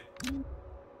boy.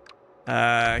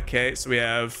 Okay, so we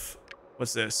have,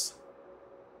 what's this?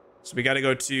 So we got to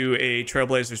go to a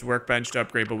Trailblazers workbench to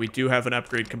upgrade, but we do have an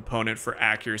upgrade component for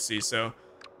accuracy. So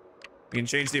we can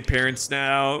change the appearance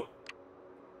now.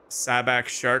 Sabak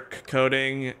Shark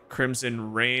Coating,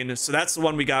 Crimson Rain. So that's the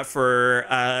one we got for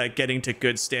getting to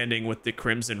good standing with the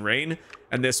Crimson Rain.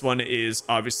 And this one is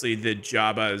obviously the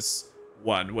Jabba's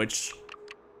one, which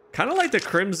kind of like the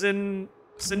Crimson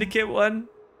Syndicate one.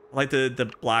 I like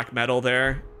the black metal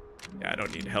there. Yeah, I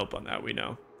don't need help on that, we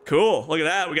know. Cool, look at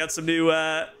that. We got some new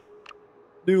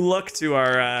look to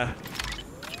our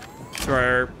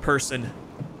person.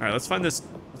 All right, let's find this.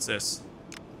 What's this?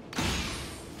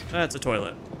 That's a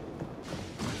toilet.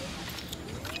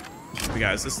 We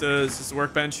got, is this the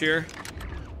workbench here?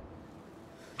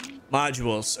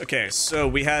 Modules. Okay, so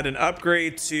we had an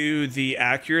upgrade to the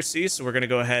accuracy, so we're gonna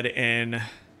go ahead and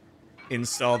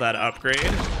install that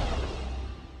upgrade.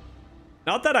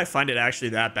 Not that I find it actually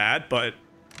that bad, but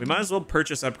we might as well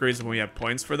purchase upgrades when we have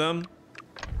points for them.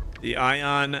 The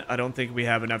ion, I don't think we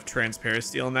have enough transparent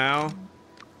steel now.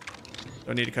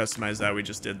 Don't need to customize that, we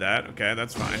just did that. Okay,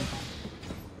 that's fine.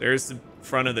 There's the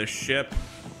front of the ship.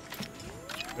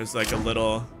 There's like a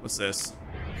little, what's this?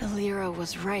 Alira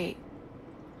was right.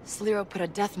 Sliro put a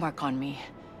death mark on me.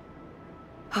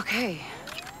 Okay.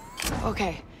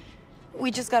 We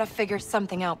just gotta figure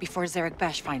something out before Zarek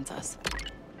Besh finds us.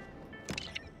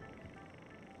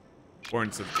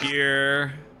 Importance of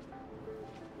gear.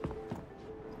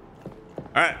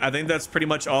 Alright, I think that's pretty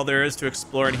much all there is to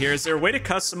explore in here. Is there a way to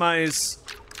customize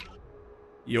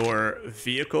your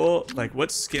vehicle? Like,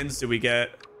 what skins do we get?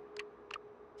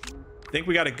 I think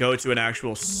we gotta go to an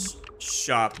actual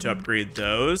shop to upgrade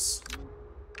those.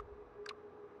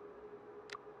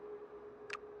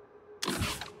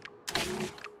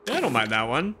 Yeah, I don't mind that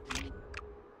one.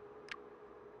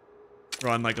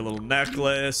 Throw on like a little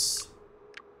necklace.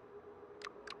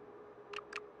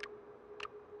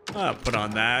 Put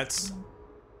on that.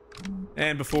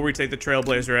 And before we take the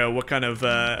Trailblazer out, what kind of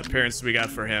appearance do we got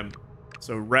for him?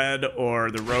 So red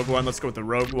or the rogue one. Let's go with the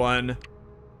rogue one.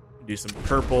 Do some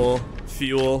purple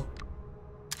fuel.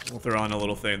 We'll throw on a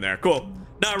little thing there. Cool.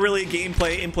 Not really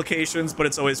gameplay implications, but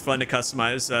it's always fun to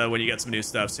customize when you get some new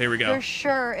stuff. So here we go. You're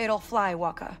sure it'll fly,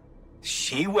 Waka?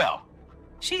 She will.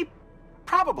 She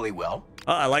probably will.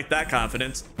 Oh, I like that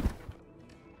confidence.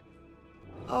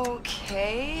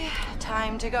 Okay,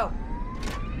 time to go.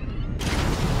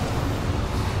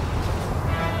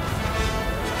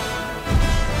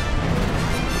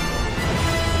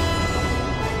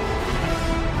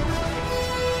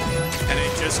 And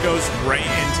it just goes right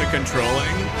into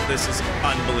controlling. This is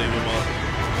unbelievable.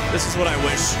 This is what I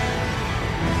wish.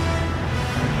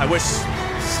 I wish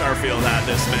Starfield had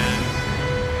this, man.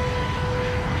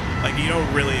 Like, you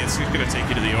don't really, it's just gonna take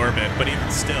you to the orbit, but even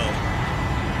still.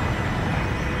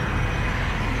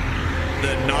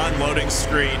 The non-loading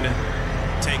screen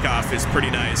takeoff is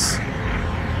pretty nice.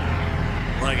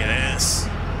 Look at this.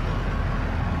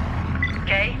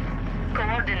 Okay,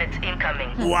 coordinates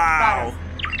incoming. Wow.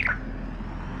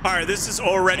 All right, this is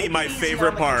already my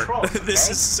favorite part.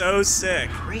 This is so sick.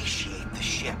 Appreciate the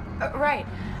ship. Right,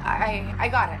 I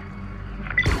got it.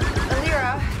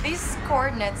 Alira, these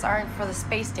coordinates aren't for the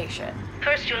space station.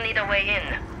 First, you'll need a way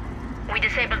in. We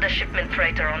disabled the shipment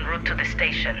freighter en route to the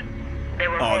station. They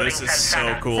were oh, this is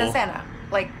so cool. Sansana,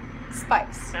 like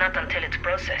spice. Not until it's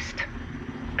processed.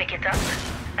 Pick it up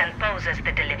and pose as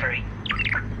the delivery.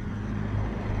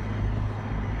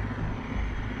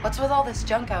 What's with all this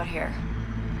junk out here?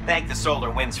 Thank the solar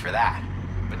winds for that.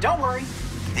 But don't worry,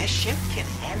 this ship can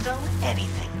handle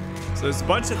anything. So there's a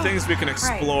bunch of things we can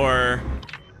explore.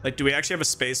 Like, do we actually have a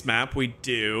space map? We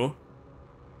do.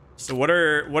 So what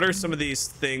are some of these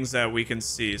things that we can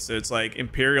see? So it's like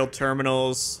Imperial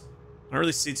terminals. I don't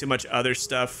really see too much other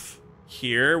stuff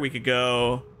here. We could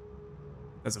go.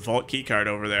 There's a vault keycard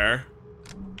over there.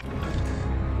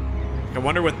 I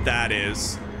wonder what that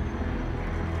is.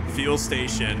 Fuel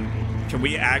station. Can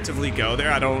we actively go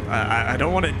there? I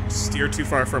don't want to steer too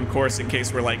far from course in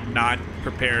case we're like not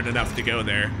prepared enough to go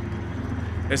there.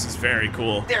 This is very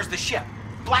cool. There's the ship.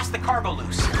 Blast the cargo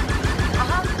loose. Am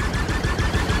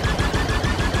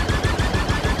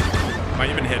I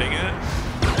even hitting it?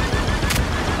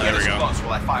 Oh, there we go. Close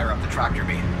while I fire up the tractor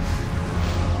beam.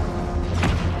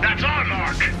 That's our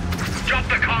mark. Drop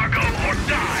the cargo or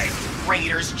die.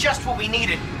 Raiders, just what we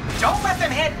needed. Don't let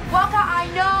them hit. Waka, I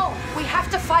know. We have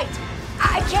to fight.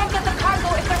 I can't get the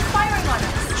cargo if they're firing on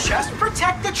us. Just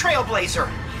protect the Trailblazer.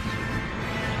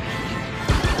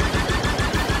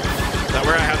 Is that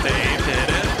where I have to aim to hit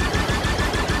it?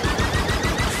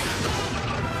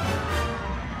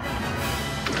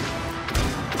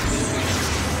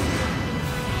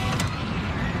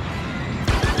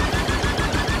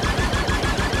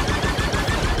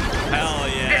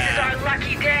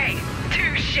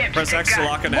 Press X to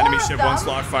lock an enemy ship once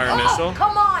locked fire missile.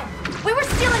 Come on! We were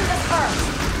stealing this first!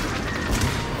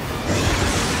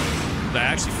 Did I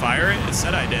actually fire it? It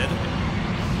said I did.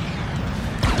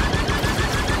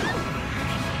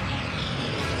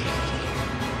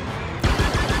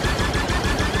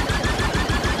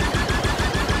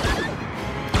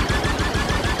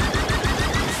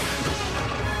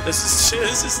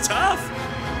 This is tough.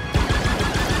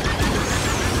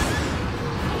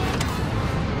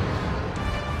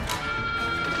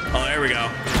 Oh, there we go.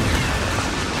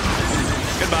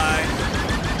 Goodbye.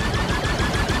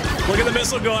 Look at the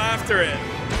missile go after it.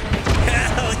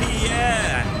 Hell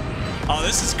yeah. Oh,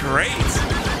 this is great.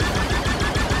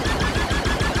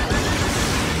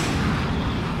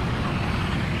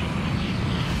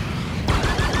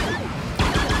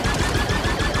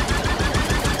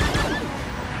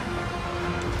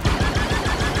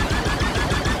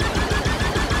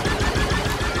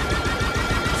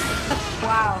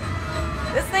 Wow.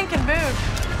 This thing can move.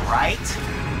 Right?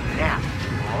 Now,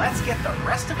 let's get the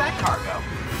rest of that cargo.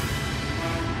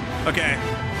 Okay.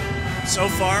 So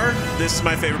far, this is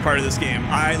my favorite part of this game.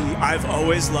 I've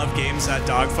always loved games that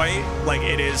dogfight. Like,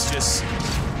 it is just...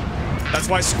 That's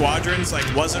why Squadrons, like,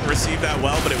 wasn't received that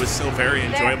well, but it was still very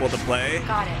enjoyable to play.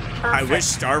 Got it. I wish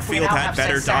Starfield had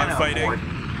better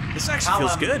dogfighting. This actually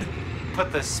feels good.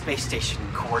 Put the space station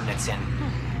coordinates in.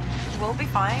 We'll be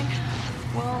fine.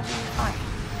 We'll be fine.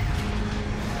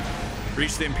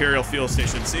 Reach the Imperial fuel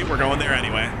station. See, we're going there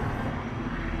anyway.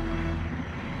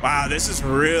 Wow, this is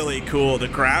really cool. The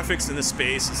graphics in the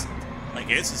space is like,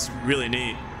 it's just really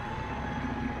neat.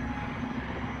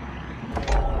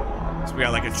 So we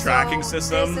got like a tracking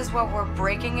system. This is what we're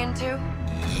breaking into?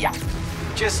 Yeah.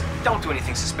 Just don't do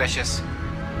anything suspicious.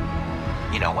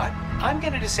 You know what? I'm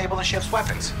gonna disable the ship's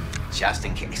weapons, just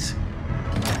in case.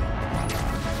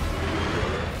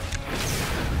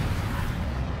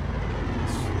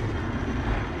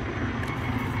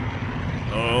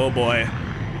 Oh boy.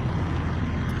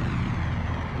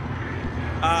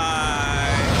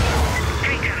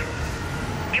 Traitor,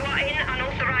 you are in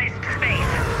unauthorized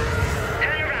space.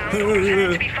 Turn around or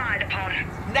prepare to be fired upon.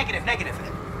 Negative.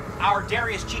 Our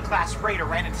Darius G-class freighter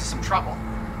ran into some trouble.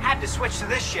 Had to switch to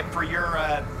this ship for your,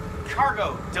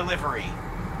 cargo delivery.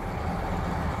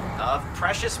 Of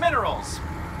precious minerals.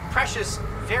 Precious,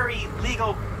 very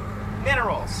legal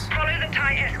minerals. Follow the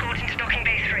TIE escort into docking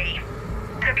bay 3.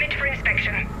 Submit for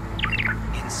inspection.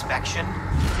 Inspection?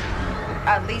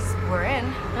 At least we're in,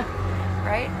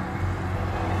 right?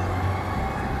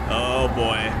 Oh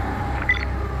boy.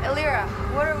 Elira,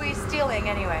 what are we stealing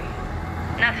anyway?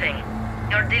 Nothing.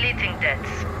 You're deleting debts.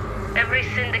 Every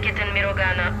syndicate in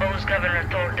Mirogana owes Governor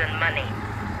Thornton money.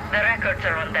 The records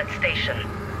are on that station.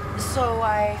 So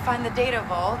I find the data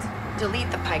vault, delete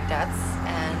the Pike debts,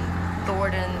 and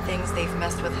Thornton thinks they've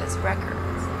messed with his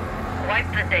records. Wipe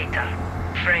the data.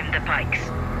 Frame the Pikes.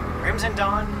 Crimson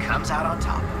Dawn comes out on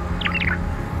top.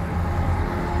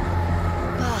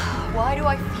 Why do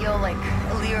I feel like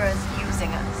Elira's using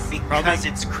us? Because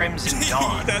it's Crimson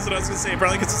Dawn. That's what I was gonna say.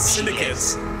 Probably because it's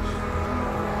syndicates.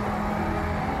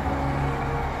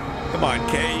 Come on,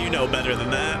 Kay, you know better than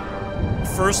that.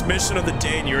 First mission of the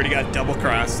day and you already got double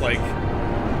crossed. Like,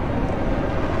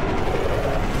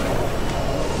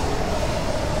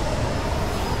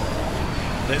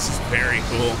 this is very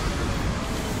cool.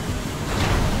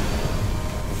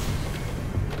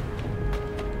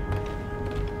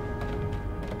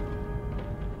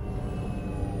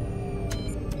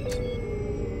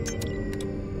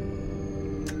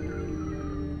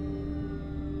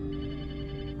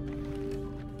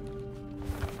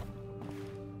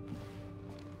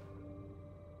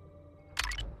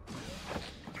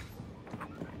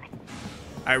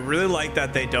 I really like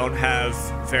that they don't have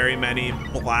very many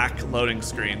black loading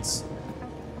screens.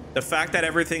 The fact that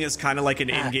everything is kind of like an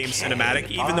in-game cinematic,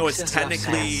 even though it's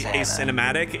technically a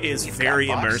cinematic, is very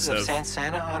immersive. San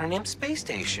Santa on an imp space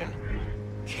station.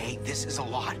 Okay, this is a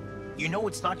lot. You know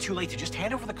it's not too late to just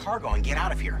hand over the cargo and get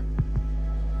out of here.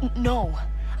 No,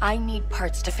 I need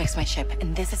parts to fix my ship,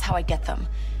 and this is how I get them.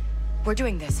 We're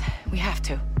doing this. We have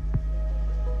to.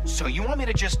 So you want me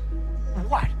to just...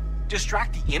 what?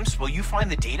 Distract the imps while you find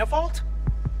the data vault?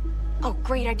 Oh,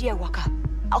 great idea, Waka.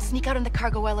 I'll sneak out in the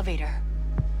cargo elevator.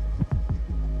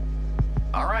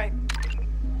 All right.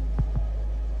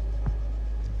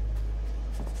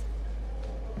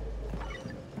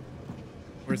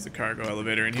 Where's the cargo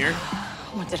elevator in here?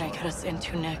 What did I get us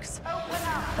into next?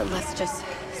 Let's just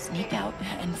sneak out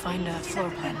and find a floor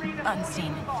plan,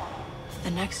 unseen.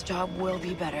 The next job will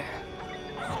be better.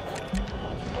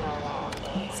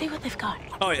 See what they've got.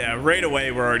 Oh yeah, right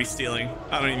away we're already stealing.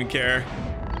 I don't even care.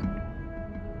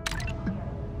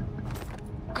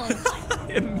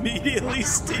 Immediately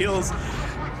steals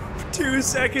 2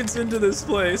 seconds into this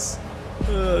place.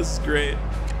 Oh, that's great.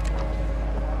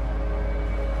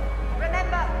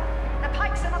 Remember, the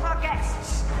Pikes are not our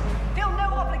guests. Feel no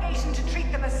obligation to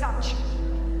treat them as such.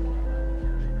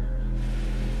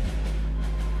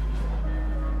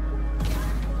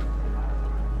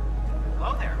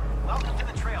 Hello there. Welcome to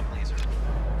the Trailblazer.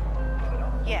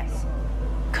 Yes.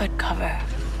 Good cover.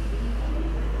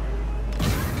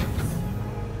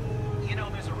 You know,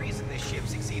 there's a reason this ship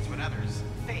succeeds when others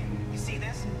fail. You see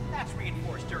this? That's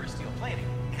reinforced Durasteel plating.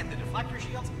 And the deflector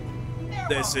shields?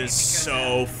 This is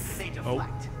so... They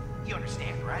deflect. You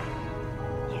understand, right?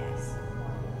 Yes.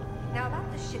 Now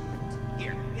about the shipment.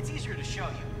 Here, it's easier to show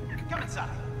you. Come inside.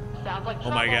 Sounds like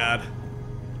Oh my god.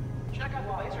 Check out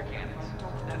the laser cannons.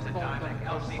 That's a diamond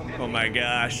LC-50. Oh my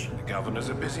gosh. The governor's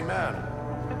a busy man.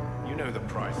 You know the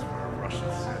price for a Russian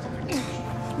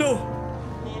certification. No!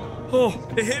 Oh,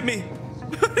 it hit me.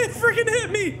 It freaking hit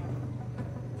me.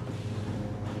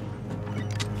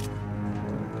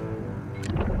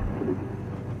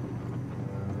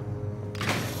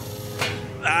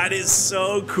 That is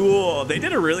so cool. They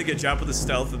did a really good job with the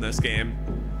stealth in this game.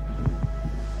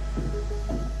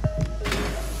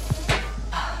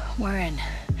 We're in.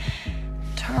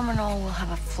 Terminal will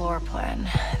have a floor plan.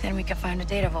 Then we can find a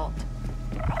data vault.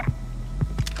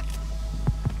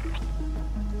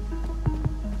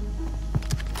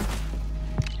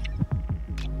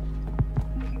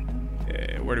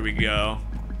 Okay, where do we go?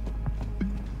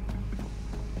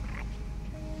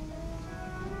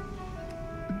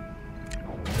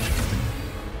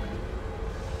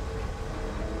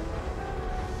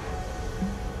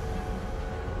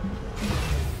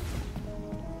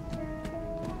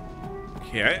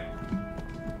 Okay.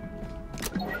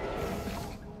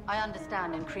 I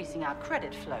understand increasing our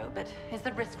credit flow, but is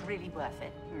the risk really worth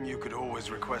it? You could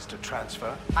always request a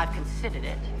transfer. I've considered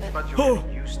it, But you're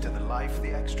getting used to the life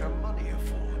the extra money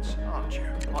affords, aren't you?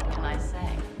 what can I say?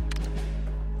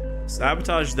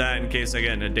 Sabotage that in case I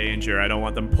get into danger. I don't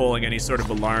want them pulling any sort of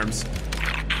alarms.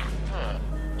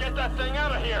 Get that thing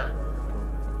out of here!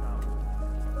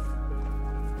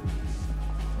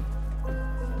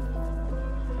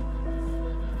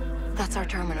 That's our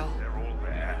terminal. They're all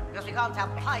there. Because we can't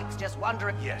have Pikes just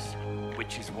wandering. Yes,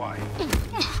 which is why.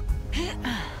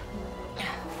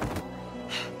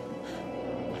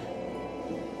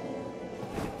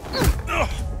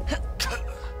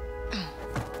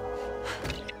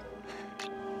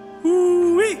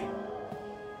 Woo-wee.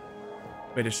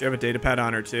 Wait, does she have a data pad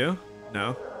on her too?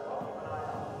 No.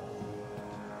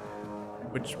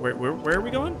 Where are we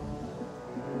going?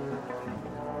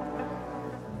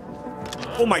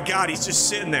 Oh my god, he's just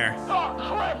sitting there.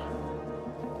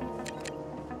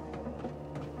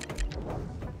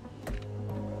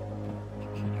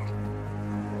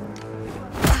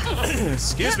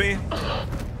 Excuse me.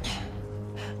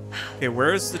 Okay,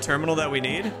 where's the terminal that we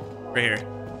need? Right here.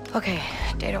 Okay,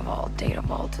 data vault, data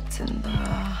vault. It's in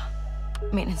the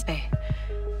maintenance bay.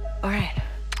 All right,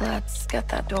 let's get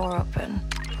that door open.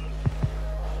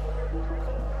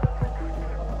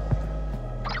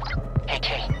 Hey,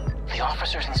 Kay. The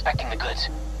officer's inspecting the goods.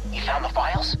 You found the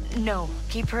files? No,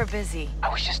 keep her busy. I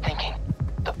was just thinking.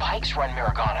 The Pikes run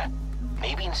Miragana.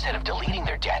 Maybe instead of deleting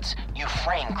their debts, you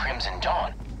frame Crimson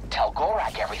Dawn, tell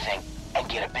Gorak everything, and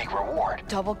get a big reward.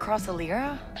 Double cross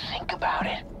Alira? Think about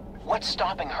it. What's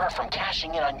stopping her from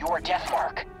cashing in on your death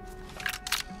mark?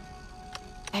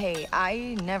 Hey,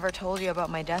 I never told you about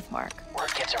my death mark.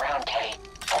 Word gets around, Kay.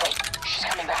 Oh wait, she's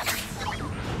coming back.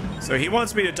 So he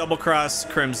wants me to double cross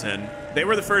Crimson. They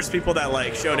were the first people that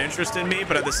like showed interest in me,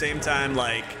 but at the same time,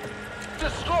 like,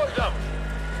 Destroy them!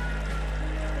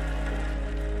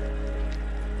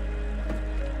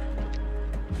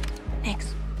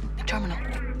 Next, terminal.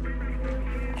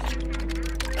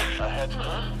 Ahead.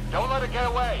 Don't let it get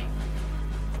away!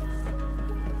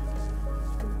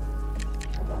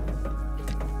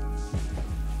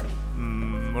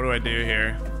 what do I do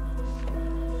here?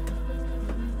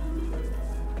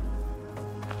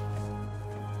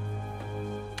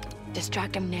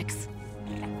 Distract him, Nix.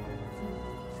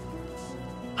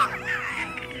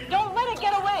 Don't let it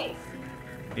get away!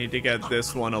 Need to get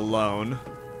this one alone.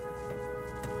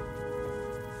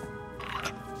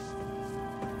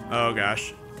 Oh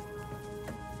gosh.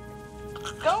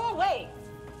 Go away!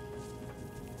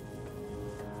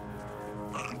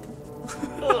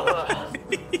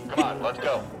 Come on, let's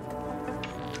go.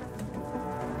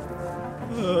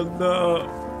 Oh no.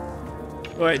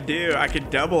 What do I do? I could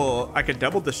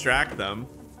double distract them.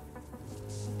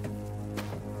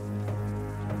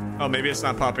 Oh, maybe it's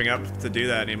not popping up to do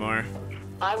that anymore.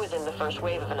 I was in the first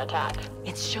wave of an attack.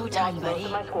 It's showtime, buddy. Most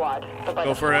of my squad, but by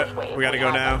Go the for it. fourth wave, We gotta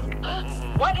go now.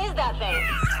 What is that thing?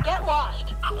 Get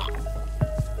lost.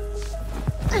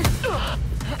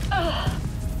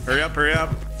 Hurry up, hurry up.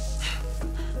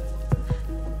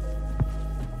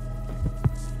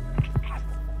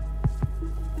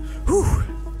 Whew.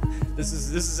 This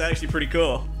is actually pretty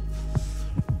cool.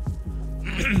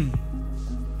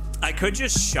 I could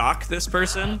just shock this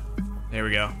person. There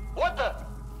we go. What the?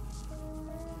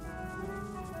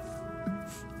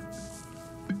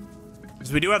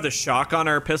 Because we do have the shock on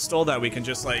our pistol that we can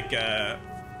just like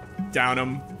down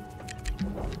him.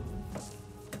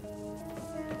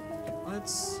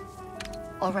 Let's.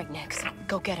 All right, Nix,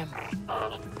 go get him.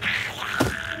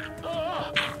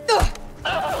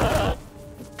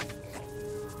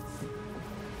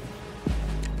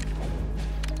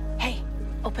 Hey,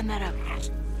 open that up.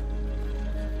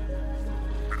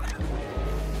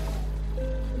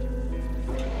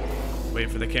 Wait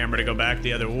for the camera to go back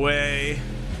the other way.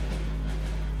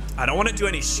 I don't want to do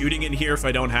any shooting in here if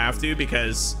I don't have to,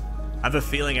 because I have a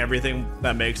feeling everything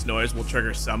that makes noise will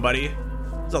trigger somebody.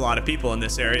 There's a lot of people in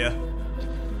this area.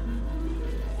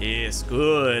 Yes,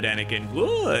 good, Anakin,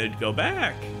 good. Go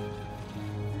back.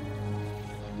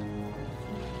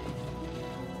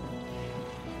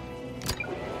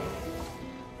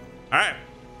 All right.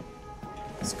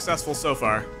 Successful so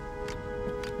far.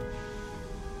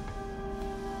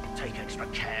 Take extra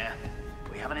care.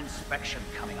 We have an inspection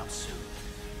coming up soon.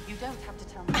 You don't have to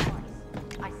tell me twice.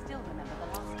 I still remember the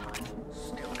last time.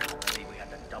 Still can't believe we had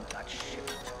to dump that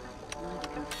shipment. Neither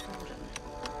can Forden.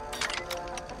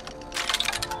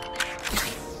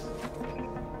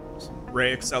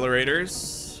 Ray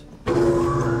accelerators.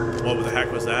 What the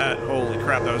heck was that? Holy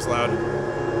crap, that was loud.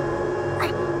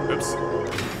 Oops.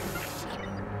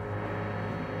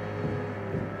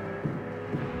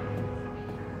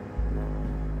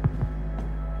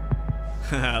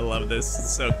 I love this.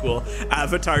 It's so cool.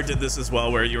 Avatar did this as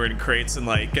well, where you were in crates and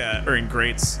like, or in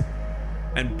grates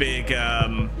and big,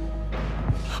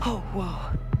 Oh, whoa.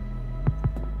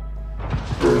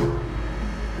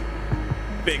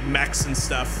 big mechs and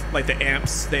stuff, like the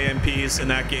amps, the AMPs in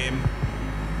that game.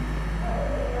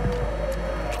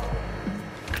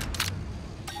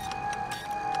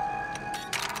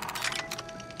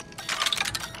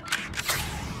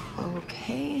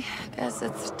 Okay, guess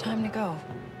it's time to go.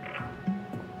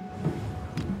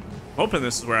 Hoping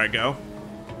this is where I go.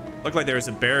 Looked like there was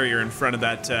a barrier in front of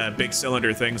that big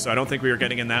cylinder thing, so I don't think we were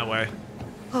getting in that way.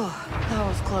 Oh, that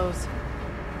was close.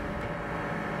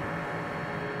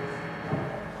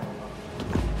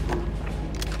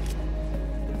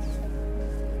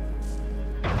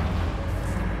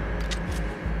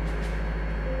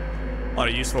 A lot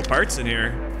of useful parts in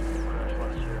here.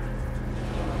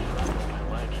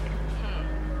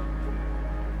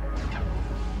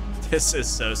 This is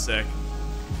so sick.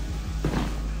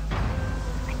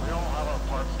 We all have our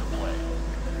parts to play.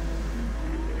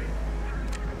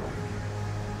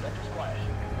 Sector's quiet.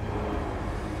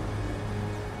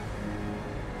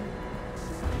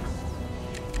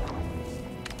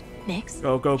 Nix?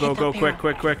 Go, go, go, go, quick,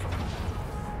 quick, quick. Get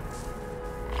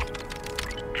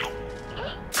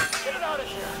it out of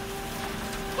here.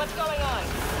 What's going on?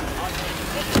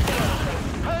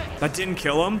 That didn't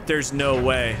kill him? There's no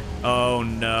way. Oh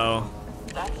no.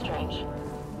 That's strange.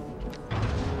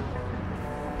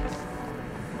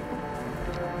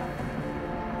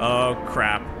 Oh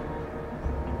crap.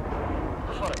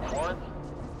 What a quad.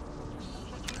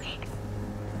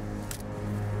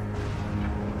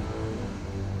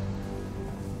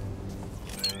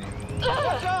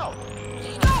 Watch out!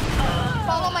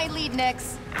 Follow my lead,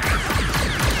 Nix.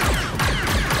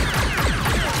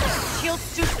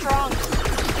 Shield's too strong.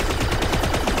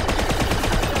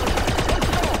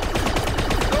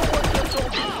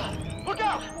 Look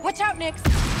out! Watch out, Nix.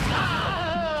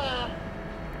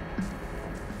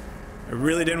 I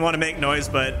really didn't want to make noise,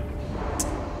 but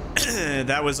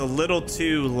that was a little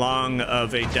too long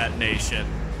of a detonation.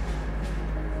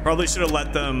 Probably should have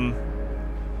let them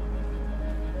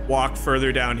walk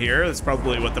further down here. That's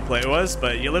probably what the play was,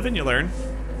 but you live and you learn.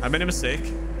 I made a mistake.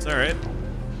 It's all right.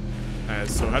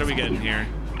 So how do we get in here?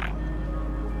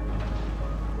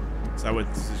 Is that what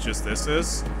just this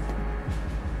is?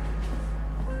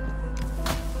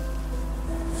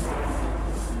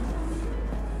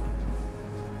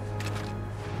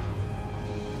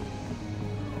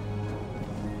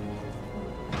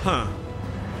 Huh.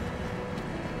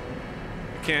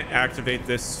 I can't activate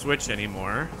this switch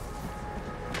anymore.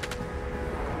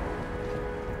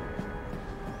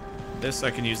 This, I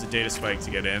can use the data spike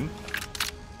to get in.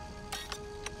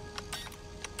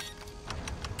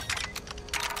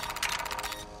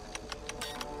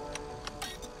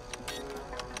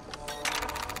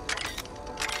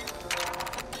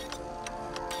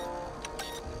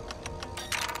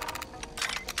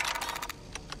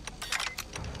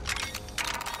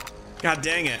 God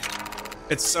dang it.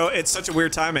 It's such a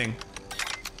weird timing.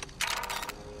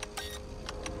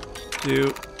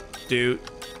 Do.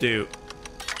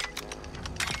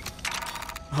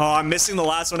 Oh, I'm missing the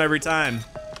last one every time.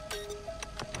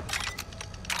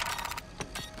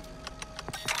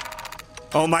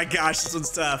 Oh my gosh, this one's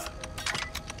tough.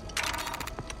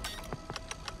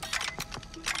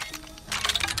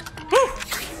 Woo!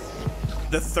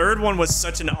 The third one was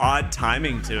such an odd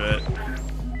timing to it.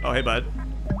 Oh, hey, bud.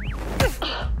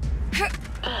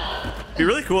 It'd be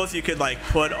really cool if you could, like,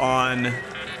 put on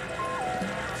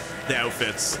the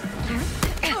outfits.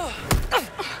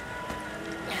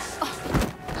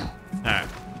 Alright.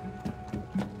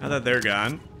 Now that they're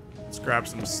gone, let's grab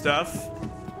some stuff.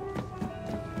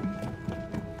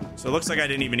 So it looks like I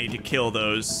didn't even need to kill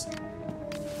those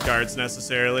guards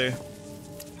necessarily.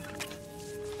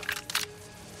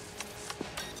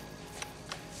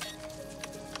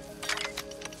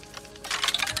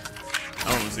 That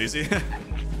one was easy.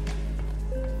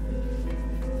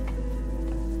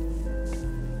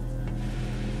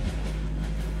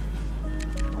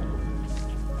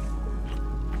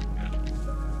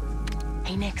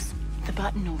 Hey, Nix, the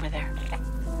button over there.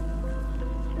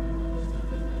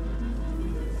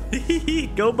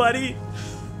 Go, buddy.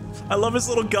 I love his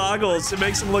little goggles. It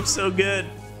makes him look so good.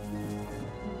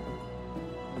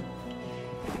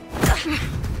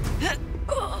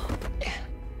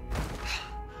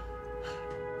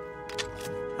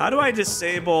 How do I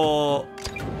disable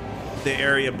the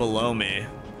area below me?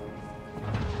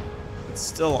 It's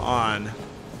still on.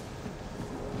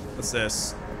 What's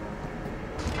this?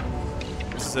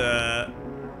 It's a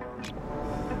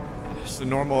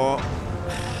normal.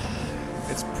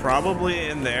 It's probably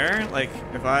in there. Like,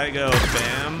 if I go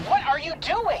bam. What are you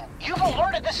doing? You've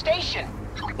alerted the station.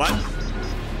 What?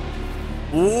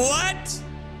 What?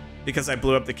 Because I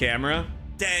blew up the camera?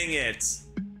 Dang it.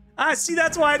 Ah, see,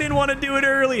 that's why I didn't want to do it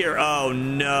earlier. Oh,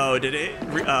 no. Did it?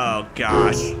 Oh,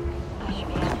 gosh.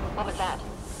 What was that?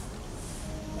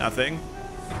 Nothing.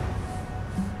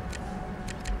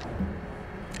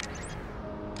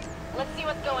 Let's see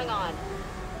what's going on.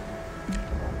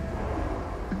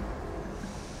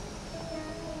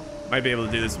 Might be able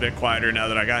to do this a bit quieter now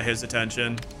that I got his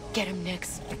attention. Get him,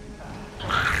 Nix.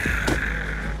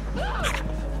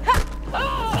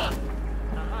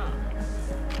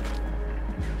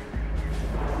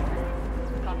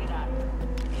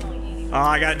 Oh,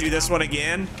 I gotta do this one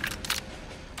again.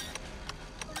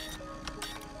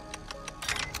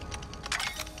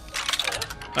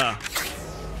 Oh.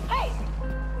 Hey!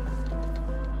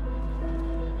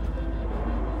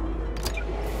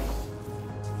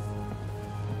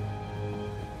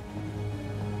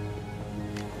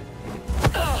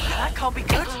 That can't be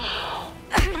good.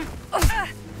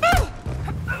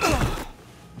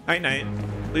 Night, night.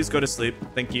 Please go to sleep.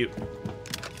 Thank you.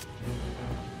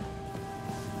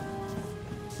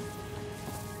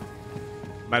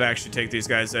 Might actually take these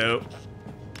guys out.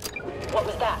 What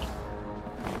was that?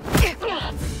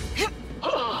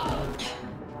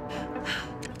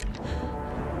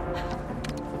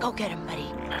 Go get him,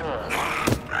 buddy.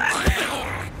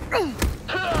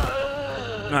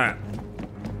 Alright.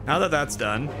 Now that that's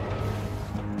done.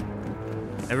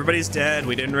 Everybody's dead.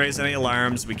 We didn't raise any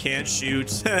alarms. We can't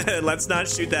shoot. Let's not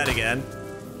shoot that again.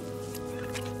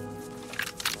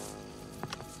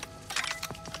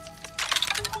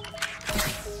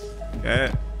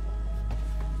 Okay.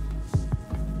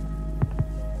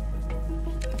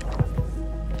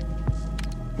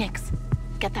 Nix,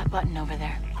 get that button over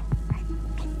there.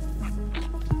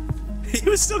 He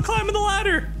was still climbing the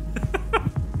ladder.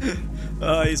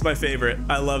 Oh, he's my favorite.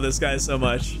 I love this guy so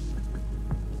much.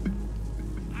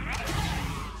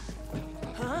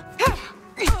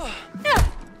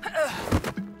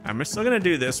 I'm still gonna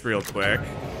do this real quick.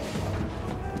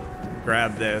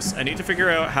 Grab this. I need to figure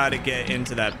out how to get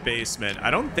into that basement. I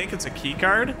don't think it's a key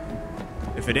card.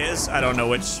 If it is, I don't know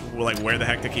where the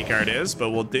heck the key card is,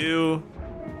 but we'll do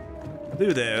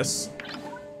this.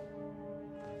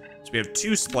 So we have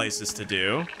 2 splices to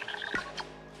do.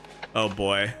 Oh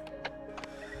boy.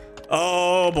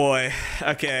 Oh boy.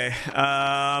 Okay.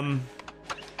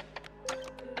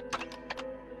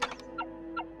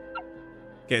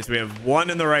 Okay, so we have 1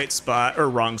 in the right spot, or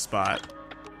wrong spot.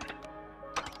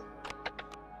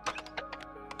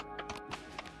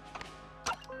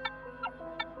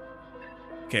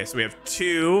 Okay, so we have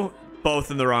 2, both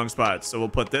in the wrong spot. So we'll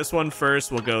put this one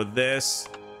first. We'll go this,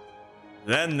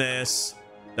 then this,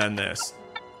 then this.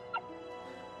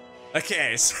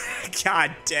 Okay, so,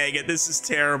 God dang it, this is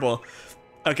terrible.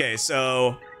 Okay,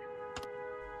 so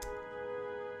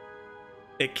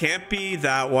it can't be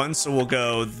that one, so we'll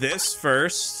go this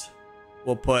first,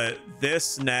 We'll put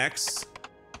this next.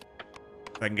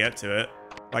 If I can get to it.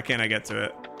 Why can't I get to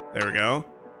it? There we go.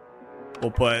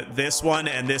 We'll put this one,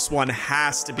 and this one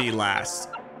has to be last.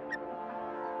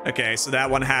 Okay, so that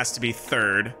one has to be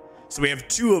third. So we have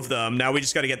 2 of them. Now we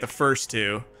just got to get the first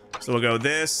 2. So we'll go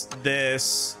this,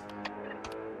 this,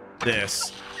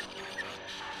 this.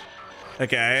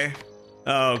 Okay.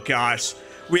 Oh, gosh.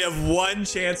 We have 1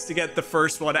 chance to get the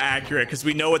first one accurate because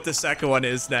we know what the second one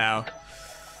is now.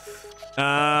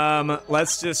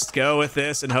 Let's just go with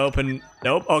this and hope and...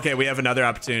 Nope. Okay, we have another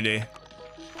opportunity.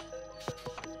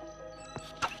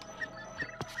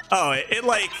 Oh, it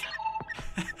like...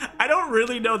 I don't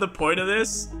really know the point of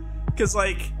this because,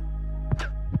 like...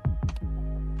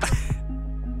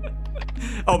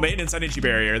 Oh, maintenance energy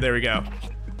barrier. There we go.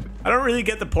 I don't really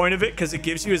get the point of it because it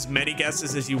gives you as many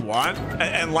guesses as you want,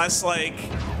 unless like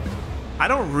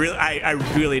I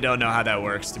really don't know how that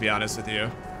works, to be honest with you.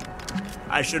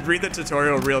 I should read the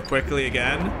tutorial real quickly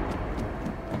again,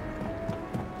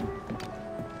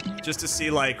 just to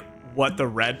see like what the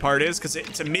red part is, because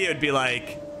to me it would be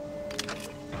like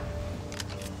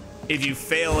if you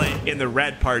fail it in the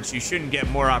red parts, you shouldn't get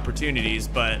more opportunities,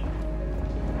 but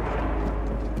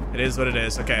it is what it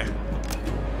is. Okay.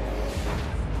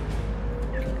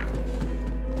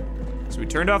 So we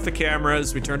turned off the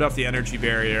cameras, we turned off the energy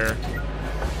barrier.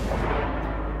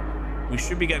 We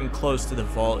should be getting close to the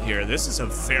vault here. This is a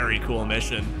very cool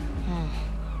mission.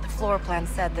 The floor plan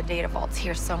said the data vault's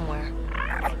here somewhere.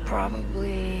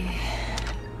 Probably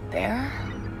there?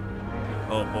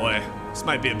 Oh boy, this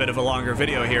might be a bit of a longer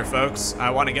video here, folks. I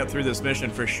want to get through this mission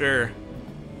for sure.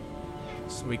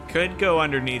 So we could go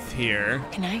underneath here.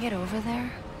 Can I get over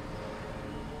there?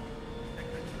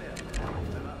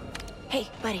 Hey,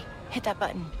 buddy. Hit that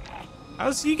button.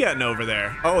 How's he getting over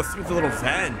there? Oh, through the little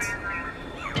vent.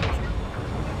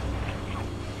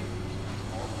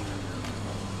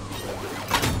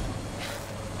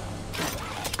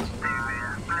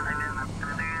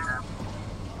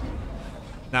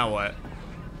 Now what?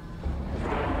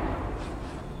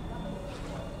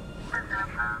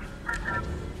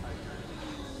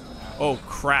 Oh,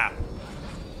 crap.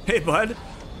 Hey, bud.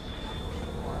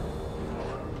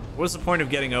 What's the point of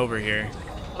getting over here?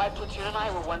 My platoon and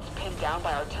I were once pinned down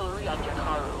by artillery on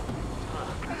Yakaru.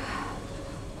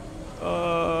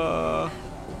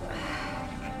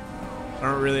 I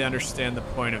don't really understand the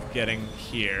point of getting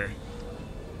here.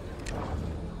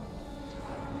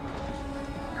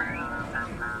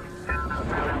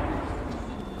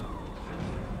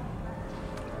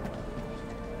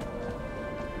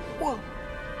 Whoa.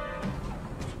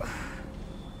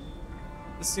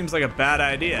 This seems like a bad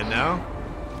idea, no?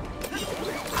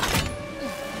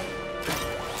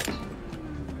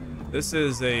 This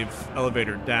is a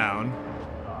elevator down.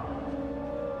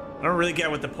 I don't really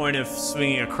get what the point of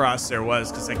swinging across there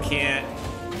was, because I can't,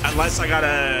 unless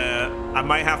I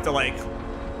might have to like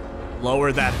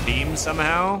lower that beam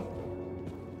somehow.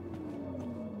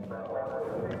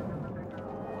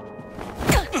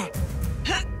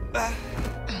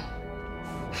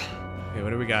 Okay,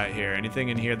 what do we got here? Anything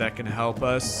in here that can help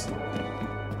us?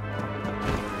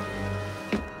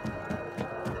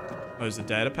 Oh, there's a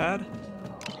data pad?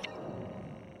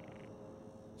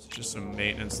 It's just some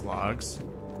maintenance logs.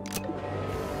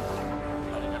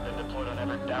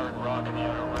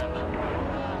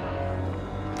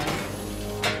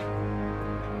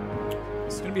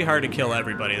 It's gonna be hard to kill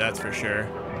everybody, that's for sure.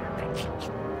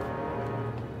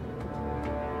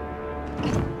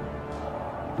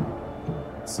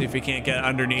 Let's see if we can't get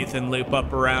underneath and loop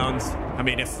up around. I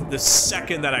mean, if the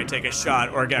second that I take a shot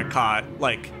or get caught,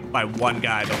 like, by one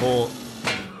guy, the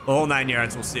whole 9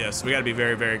 yards will see us. So we gotta be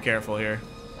very, very careful here.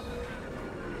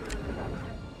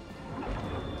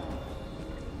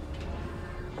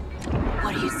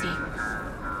 What do you see?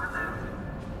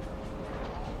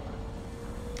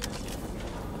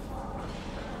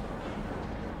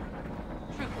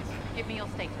 Troopers, give me your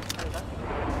status.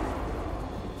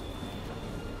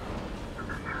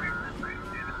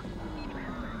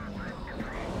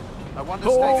 Over.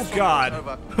 Oh God!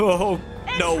 Oh,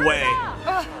 no way!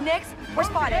 Nix, we're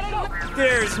spotted.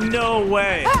 There's no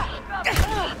way!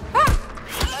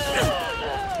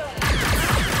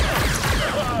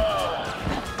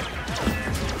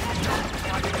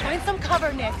 Find some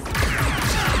cover, Nix.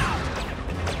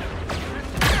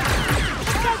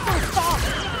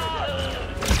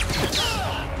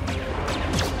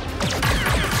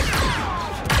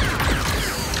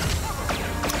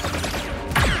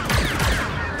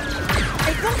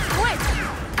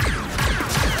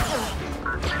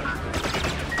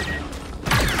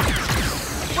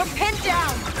 We're pinned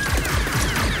down.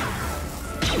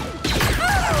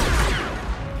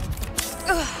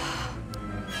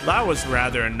 That was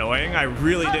rather annoying. I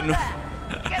really didn't.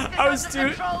 I was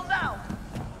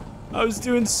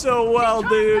doing so well,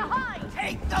 dude.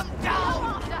 Take them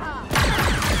down.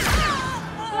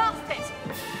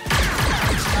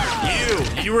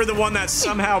 You were the one that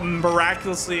somehow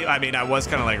miraculously, I mean, I was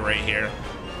kind of like right here.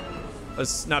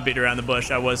 Let's not beat around the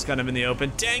bush. I was kind of in the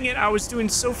open. Dang it, I was doing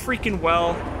so freaking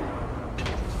well.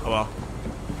 Oh well.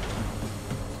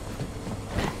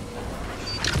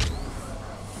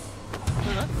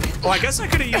 Well, I guess I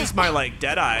could have used my like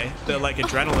Deadeye, the like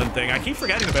adrenaline thing. I keep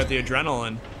forgetting about the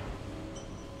adrenaline.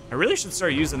 I really should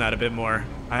start using that a bit more.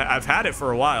 I've had it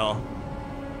for a while.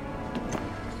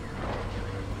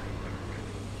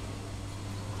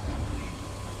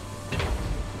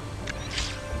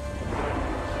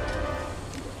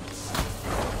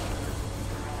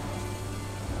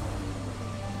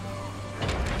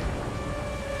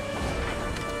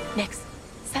 Nix,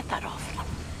 set that off.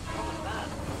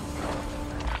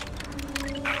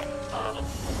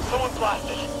 Someone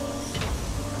blasted.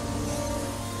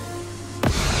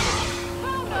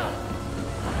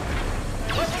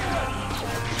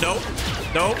 Nope.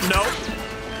 Nope. Nope.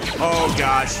 Oh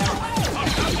gosh.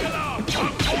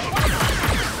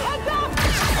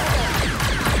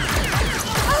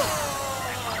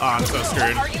 Oh, I'm so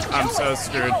screwed. I'm so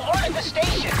screwed.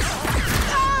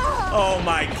 Oh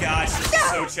my gosh, this is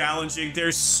so challenging.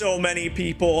 There's so many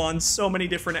people on so many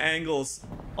different angles.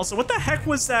 Also, what the heck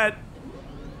was that?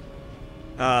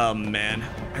 Oh man,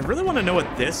 I really want to know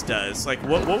what this does. Like,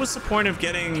 what was the point of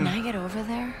getting... Can I get over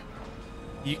there?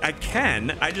 I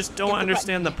can. I just don't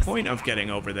understand the point of getting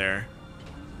over there.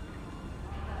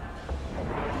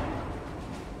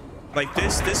 Like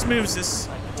this moves this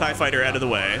TIE fighter out of the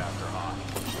way.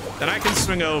 Then I can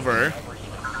swing over.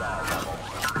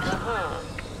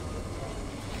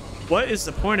 What is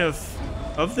the point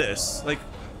of this? Like,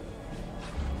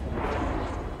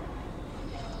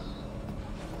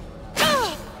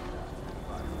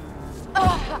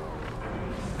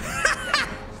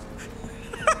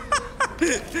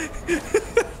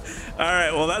 all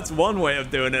right, well, that's one way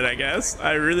of doing it, I guess.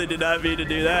 I really did not mean to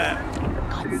do that.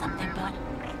 Got something, bud.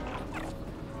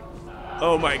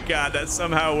 Oh my god, that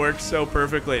somehow worked so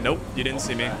perfectly. Nope, you didn't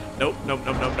see me. Nope, nope,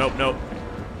 nope, nope, nope, nope.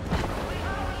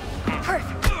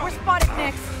 Perfect. We're spotted,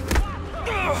 Nix.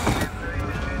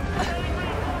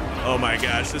 Oh my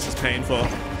gosh, this is painful.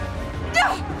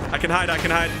 I can hide, I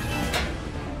can hide.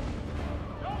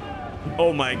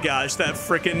 Oh my gosh, that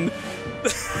frickin'...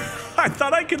 I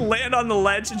thought I could land on the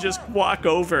ledge and just walk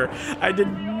over. I did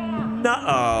not...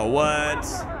 Oh, what?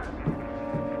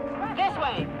 This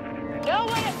way. No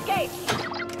way escape.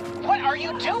 What are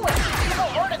you doing? You've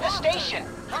alerted the station.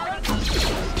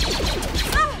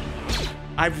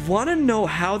 I want to know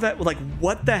how that... Like,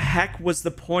 what the heck was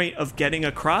the point of getting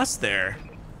across there?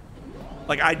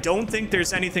 Like, I don't think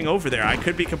there's anything over there. I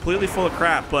could be completely full of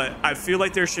crap, but I feel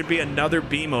like there should be another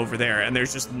beam over there, and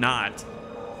there's just not.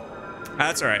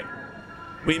 That's all right.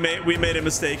 We made a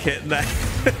mistake hitting that.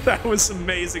 That was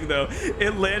amazing, though.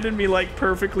 It landed me, like,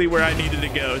 perfectly where I needed to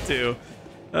go, too.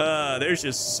 There's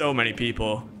just so many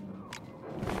people.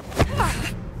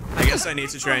 I guess I need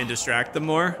to try and distract them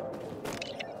more.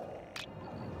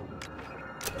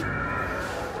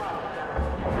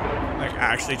 Like,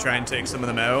 actually try and take some of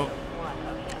them out.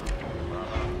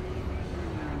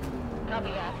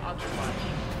 Copy that. I'll just watch.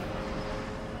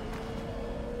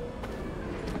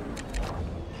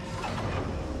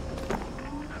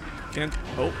 Can't.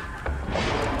 Oh.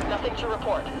 Nothing to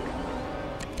report.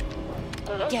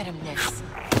 Get him, Nix.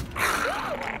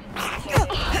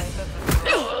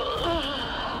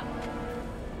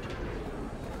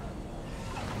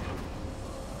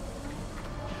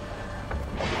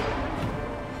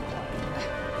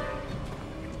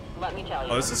 Let me tell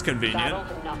you. Oh, this is convenient.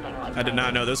 I did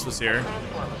not know this was here.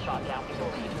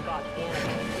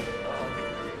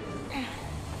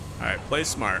 All right, play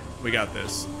smart. We got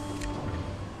this.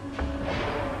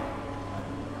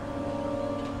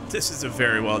 This is a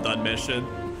very well done mission.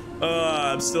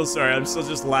 I'm still sorry. I'm still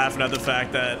just laughing at the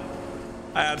fact that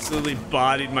I absolutely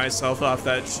bodied myself off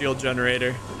that shield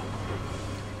generator.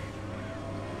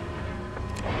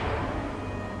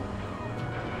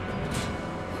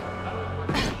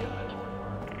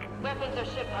 Weapons are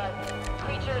ship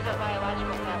creatures are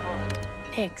biological samples.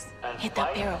 Nix, hit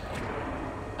that barrel.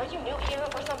 Are you new here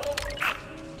or something?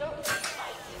 Don't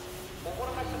fight. Well, what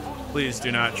am I supposed to... Please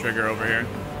do not trigger over here.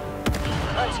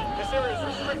 This area is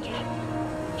restricted.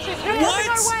 She's getting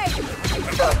our way.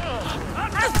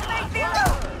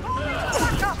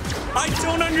 I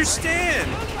don't understand.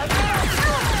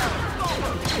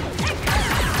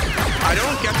 I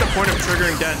don't get the point of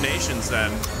triggering detonations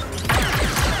then.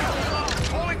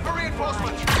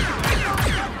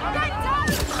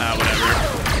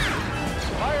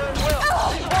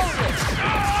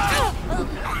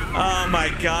 Oh my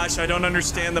gosh, I don't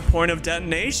understand the point of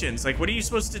detonations. Like, what are you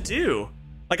supposed to do?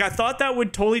 Like, I thought that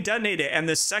would totally detonate it, and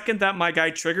the second that my guy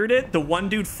triggered it, the one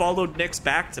dude followed Nyx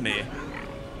back to me.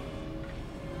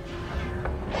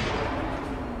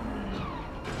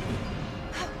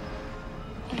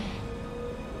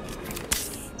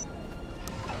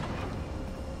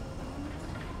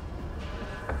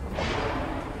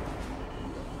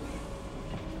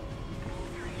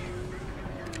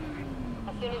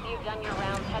 As soon as you've done your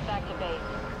rounds, head back to base.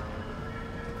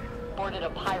 Boarded a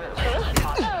pirate.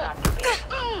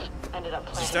 Ended up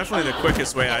It's definitely the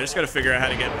quickest way. I just gotta figure out how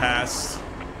to get past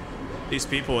these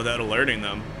people without alerting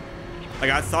them. Like,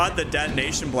 I thought the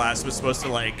detonation blast was supposed to,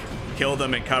 like, kill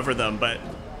them and cover them, but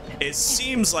it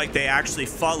seems like they actually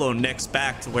follow Nyx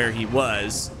back to where he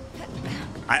was.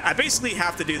 I basically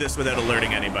have to do this without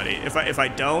alerting anybody. If I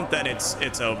don't, then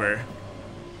it's over.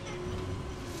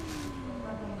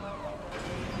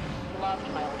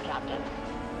 Loved my old captain.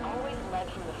 Always led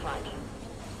from the front.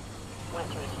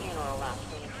 Went to his funeral last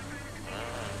week.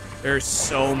 There's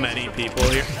so many people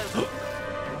here.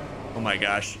 Oh my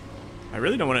gosh. I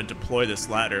really don't want to deploy this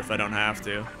ladder if I don't have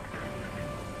to.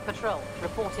 Patrol,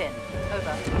 report in.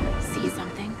 Over. See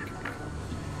something?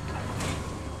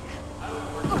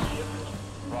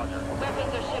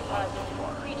 Weapons are ship parts.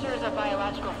 Creatures are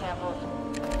biological samples.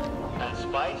 And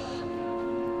spice?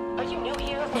 Are you new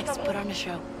here or Nyx, something? put on a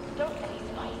show. Don't say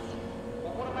spice.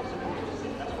 Well, what am I supposed to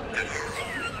say?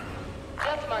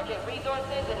 Let's market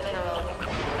resources and minerals.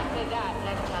 Let's say that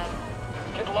next time.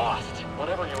 Get lost,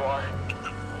 whatever you are.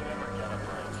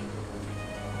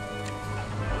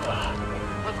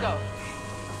 Let's go.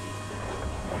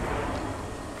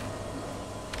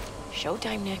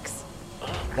 Showtime, Nyx.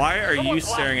 Why are you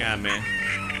staring at me?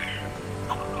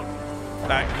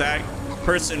 That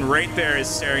person right there is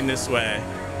staring this way.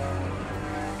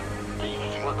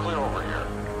 We're clear over here.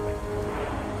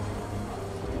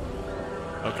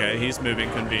 Okay, he's moving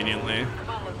conveniently.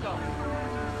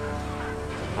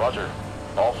 Roger.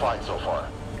 All fine so far.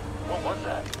 What was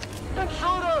that?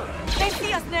 Intruder! They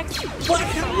see us, Nyx.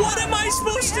 What am I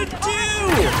supposed to do?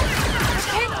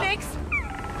 Hit, Nyx.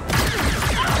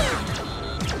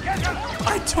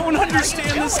 I don't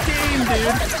understand this game,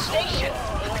 dude.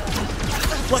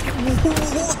 Like,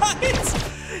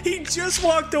 what? He just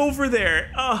walked over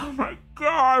there. Oh my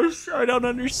gosh, I don't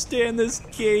understand this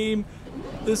game.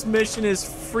 This mission is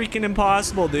freaking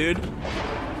impossible, dude.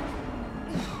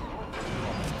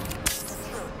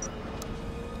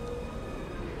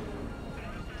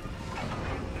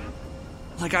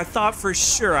 Like, I thought for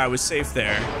sure I was safe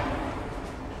there.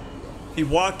 He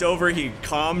walked over, he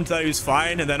calmed that he was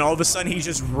fine, and then all of a sudden he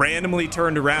just randomly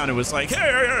turned around and was like,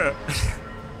 hey,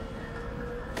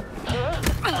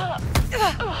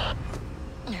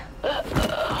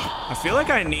 I feel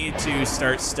like I need to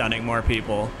start stunning more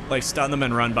people. Like, stun them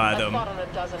and run by them. Fought on a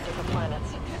dozen different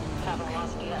planets. Haven't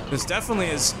lost yet. This definitely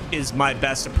is my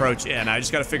best approach in. I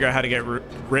just gotta figure out how to get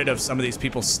rid of some of these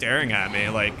people staring at me.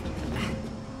 Like,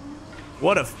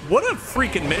 what a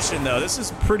freaking mission, though. This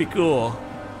is pretty cool.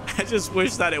 I just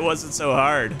wish that it wasn't so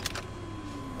hard.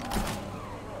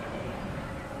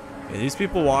 Okay, these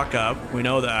people walk up. We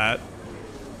know that.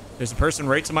 There's a person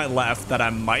right to my left that I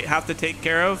might have to take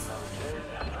care of.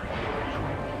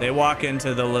 They walk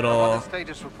into the little...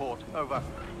 Status report. Over.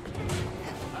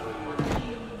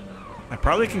 I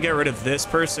probably can get rid of this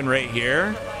person right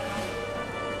here.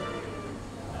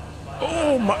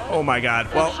 Oh my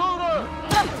god. Well,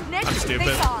 I'm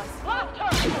stupid.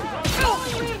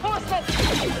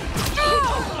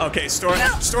 Okay,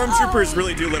 stormtroopers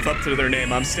really do live up to their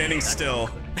name. I'm standing still.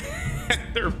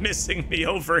 They're missing me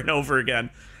over and over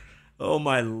again. Oh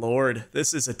my lord,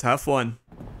 this is a tough one.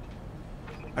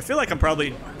 I feel like I'm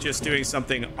probably just doing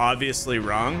something obviously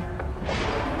wrong.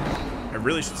 I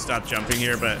really should stop jumping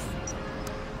here, but...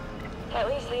 At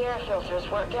least the air filter's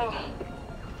working.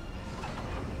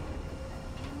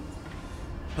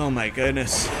 Oh my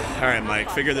goodness. Alright, Mike,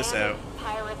 figure this out.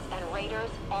 Pirates and raiders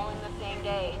all in the same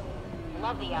day.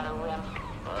 Love the Outer Rim.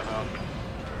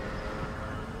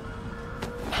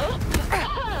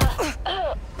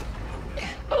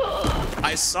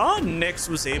 I saw Nyx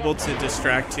was able to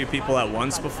distract two people at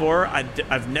once before.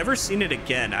 I've never seen it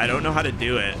again. I don't know how to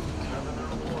do it.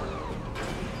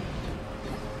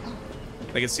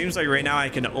 Like, it seems like right now I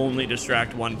can only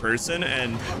distract one person,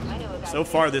 and so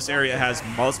far this area has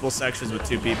multiple sections with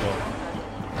two people.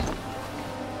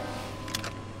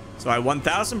 So I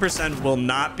 1000% will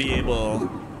not be able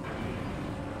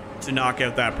to knock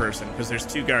out that person because there's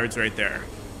two guards right there.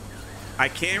 I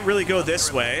can't really go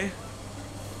this way.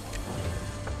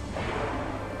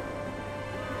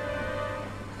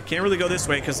 I can't really go this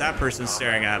way because that person's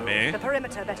staring at me. The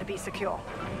perimeter better be secure.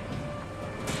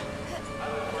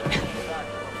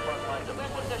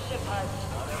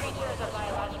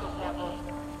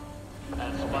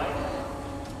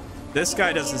 This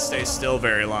guy doesn't stay still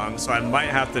very long, so I might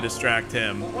have to distract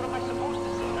him. I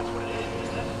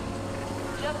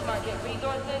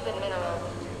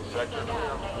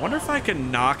wonder if I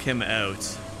can knock him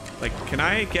out. Like, can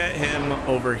I get him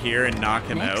over here and knock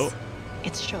him out?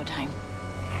 It's showtime.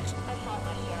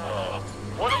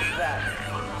 What is that?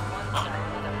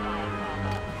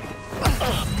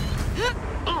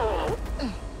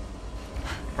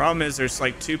 Problem is, there's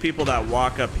like 2 people that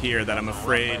walk up here that I'm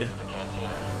afraid.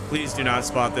 Please do not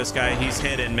spot this guy. He's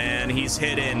hidden, man. He's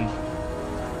hidden.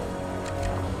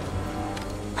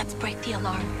 Let's break the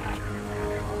alarm.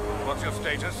 What's your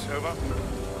status? Over.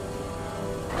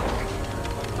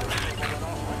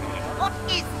 What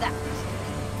is that?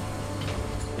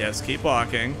 Yes, keep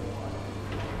walking.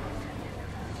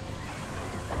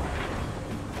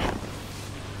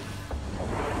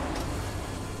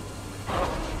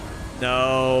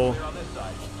 No.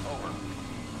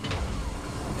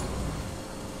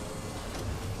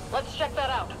 Let's check that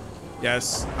out.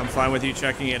 Yes, I'm fine with you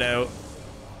checking it out.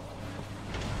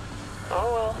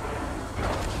 Oh well.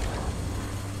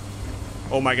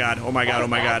 Oh my god, oh my god, oh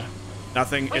my god.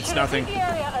 Nothing, it's nothing. The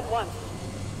area at once.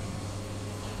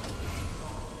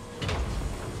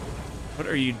 What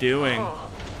are you doing?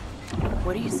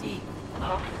 What do you see?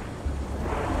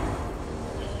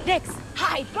 Nix,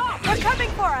 hide! They're coming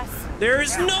for us! There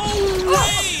is no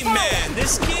way, man!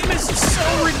 This game is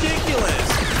so ridiculous!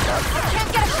 I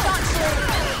can't get a shot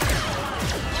through!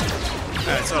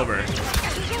 It's over.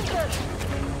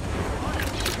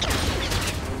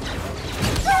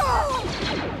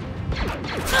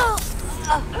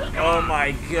 Oh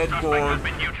my good lord.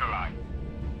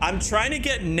 I'm trying to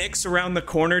get Nix around the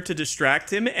corner to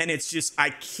distract him, and it's just, I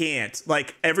can't.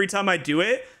 Like, every time I do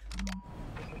it,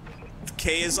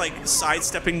 Kay is like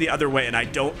sidestepping the other way, and I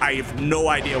have no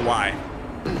idea why.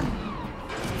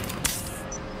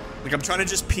 Like, I'm trying to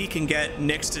just peek and get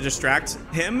Nix to distract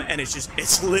him, and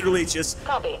it's literally just,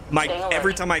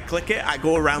 every time I click it, I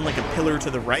go around like a pillar to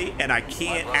the right, and I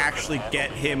can't actually get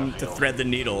him to thread the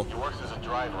needle.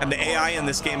 And the AI in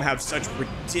this game have such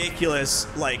ridiculous,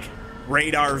 like,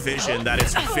 radar vision that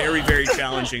it's very, very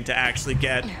challenging to actually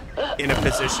get in a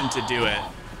position to do it.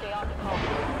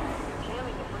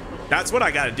 That's what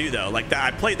I gotta do though. Like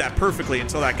that, I played that perfectly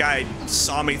until that guy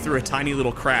saw me through a tiny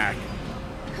little crack.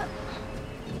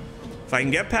 If I can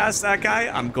get past that guy,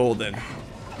 I'm golden.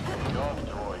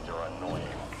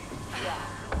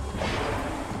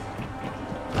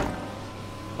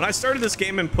 When I started this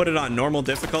game and put it on normal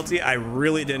difficulty, I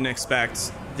really didn't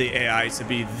expect the AI to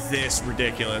be this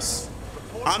ridiculous.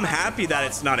 I'm happy that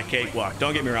it's not a cakewalk.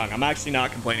 Don't get me wrong. I'm actually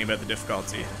not complaining about the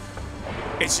difficulty.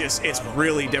 It's just, it's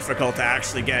really difficult to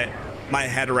actually get my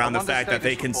head around the fact that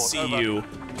they can see you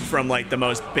from like the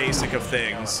most basic of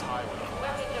things.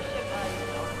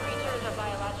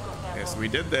 Okay, so we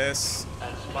did this.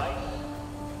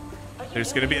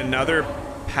 There's gonna be another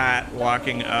Pat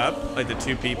walking up, like the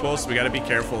 2 people, so we gotta be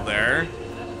careful there.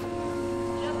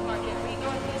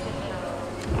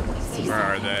 Where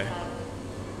are they?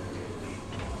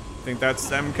 I think that's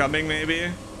them coming,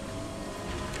 maybe?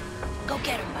 Go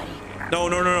get him, buddy. No,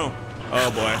 no, no, no.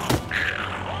 Oh, boy.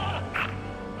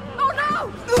 Oh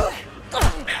no!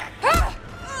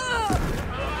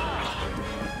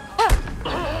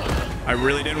 I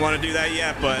really didn't want to do that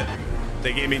yet, but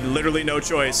they gave me literally no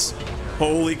choice.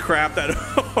 Holy crap, that...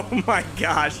 Oh my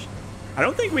gosh. I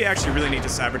don't think we actually really need to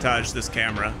sabotage this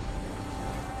camera.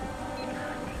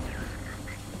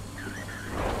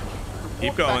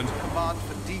 Keep going. Command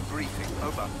for debriefing.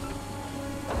 Over.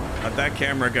 Let that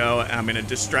camera go. I'm going to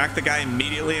distract the guy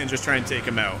immediately and just try and take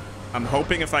him out. I'm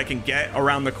hoping if I can get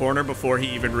around the corner before he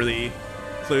even really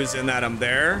clues in that I'm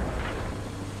there.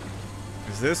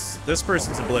 Because this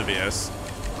person's oblivious.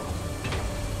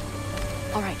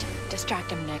 All right,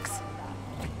 distract him, Nix.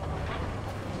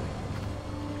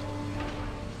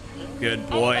 Good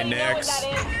boy, Nix.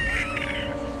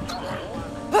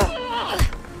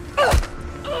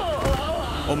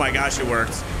 Oh my gosh, it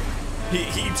worked.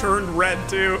 He turned red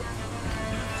too.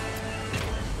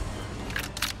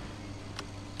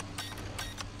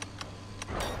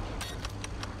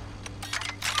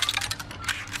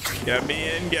 Get me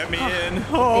in, get me in.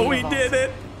 Oh, we did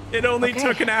it. It only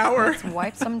took an hour. Let's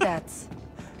wipe some debts.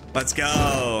 Let's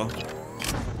go.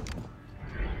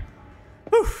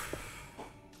 Whew.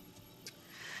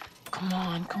 Come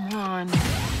on, come on.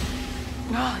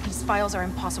 Oh, these files are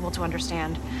impossible to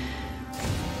understand.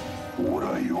 What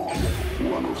are you?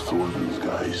 One of Thornton's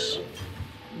guys?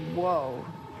 Whoa.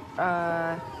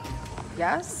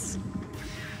 Yes?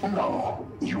 No,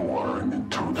 you are an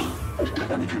intruder.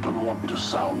 And if you don't want me to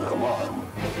sound the alarm,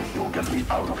 you'll get me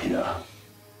out of here.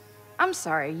 I'm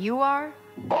sorry, you are?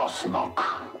 Boss Knock.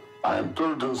 I am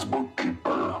Thornton's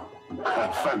bookkeeper.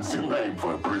 A fancy name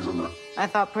for a prisoner. I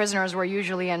thought prisoners were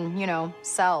usually in, you know,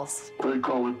 cells. They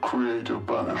call it creative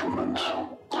punishment.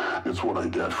 It's what I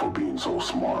get for being so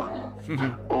smart.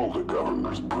 All the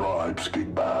governor's bribes,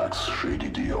 kickbacks, shady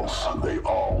deals, they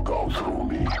all go through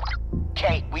me.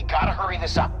 Okay, we gotta hurry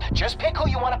this up. Just pick who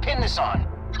you want to pin this on.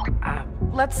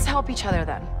 Let's help each other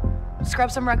then.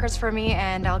 Scrub some records for me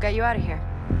and I'll get you out of here.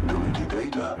 Dirty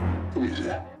data? Easy.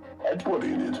 What do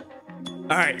you need?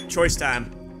 Alright, choice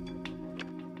time.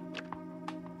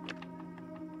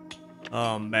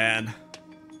 Oh, man.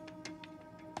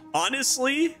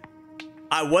 Honestly,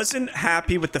 I wasn't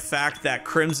happy with the fact that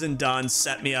Crimson Dawn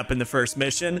set me up in the first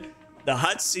mission. The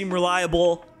huts seem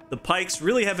reliable. The pikes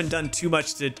really haven't done too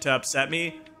much to upset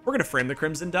me. We're going to frame the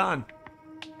Crimson Dawn.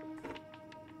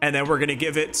 And then we're going to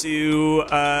give it to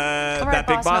that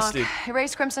big boss dude.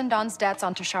 Erase Crimson Dawn's debts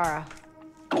onto Shara.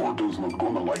 Tordo's not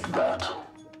gonna like that,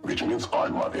 which means I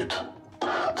love it.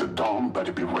 The Dawn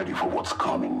better be ready for what's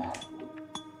coming.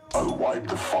 I'll wipe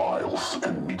the files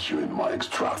and meet you in my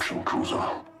extraction cruiser.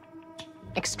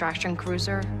 Extraction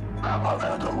cruiser? I've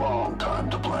had a long time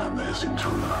to plan this,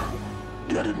 intruder.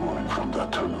 Get it moving from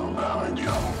that terminal behind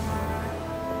you.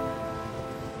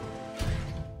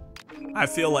 I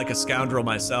feel like a scoundrel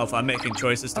myself. I'm making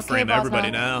choices to frame everybody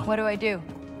now. What do I do?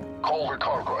 Call the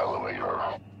cargo elevator.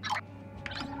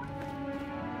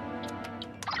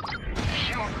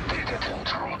 You did it,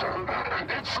 intruder.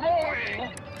 It's moving.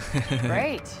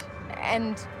 Great.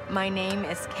 And my name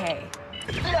is Kay.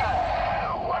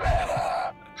 Yeah,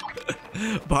 whatever.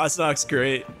 Boss Knock's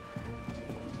great.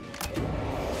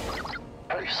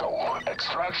 Hey, so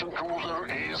extraction cruiser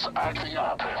is acting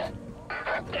up.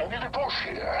 Any to push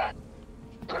here.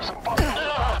 There's a button on the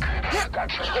back. That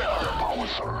should start a power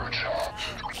surge.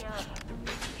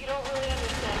 You don't really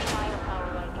understand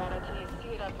firepower like that until you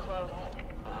see it up close.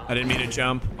 I didn't mean to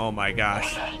jump. Oh my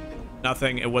gosh.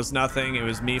 Nothing. It was nothing. It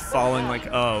was me falling like,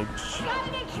 oh.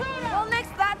 Well, Nix,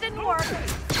 that didn't work.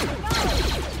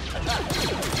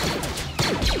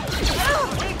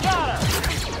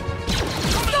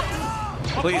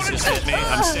 Please just hit me.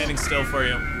 I'm standing still for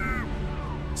you.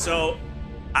 So,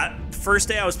 first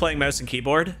day I was playing mouse and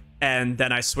keyboard, and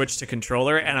then I switched to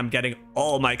controller, and I'm getting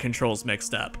all my controls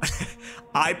mixed up.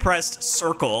 I pressed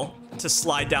circle to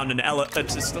slide down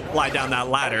that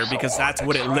ladder because that's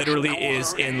what it literally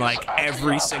is in like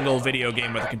every single video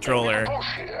game with a controller.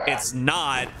 It's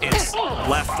not. It's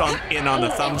left on the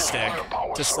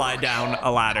thumbstick to slide down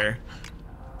a ladder.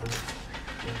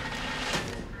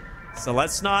 So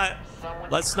let's not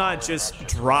just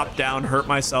drop down, hurt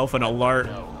myself, and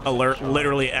alert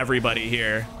literally everybody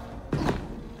here.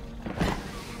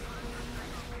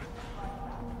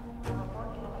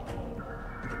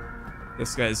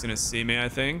 This guy's gonna see me, I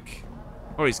think.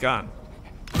 Oh, he's gone.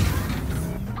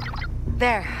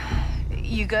 There.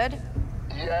 You good?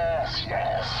 Yes,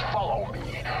 yes. Follow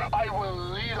me. I will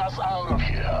lead us out of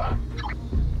here.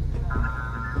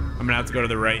 I'm gonna have to go to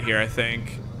the right here, I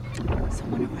think.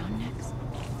 Someone around next.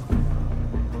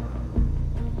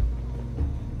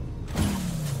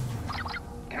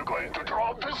 You're going to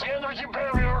drop this energy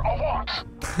barrier or what?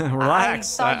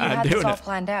 Relax. I thought you had this all it.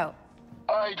 planned out.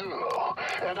 I do,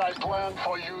 and I plan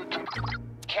for you to...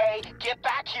 Kay, get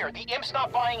back here. The imp's not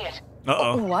buying it.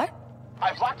 Uh-oh. What?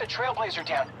 I've locked the Trailblazer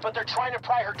down, but they're trying to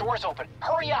pry her doors open.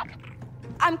 Hurry up.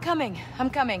 I'm coming. I'm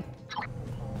coming.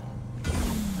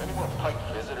 Any more Pike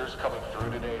visitors coming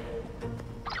through today?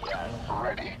 Yes.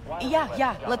 Ready?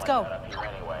 Yeah, let's go.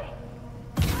 Anyway.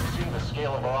 Seeing the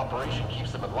scale of our operation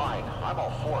keeps them in line, I'm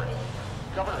all for it.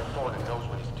 Governor Thornton knows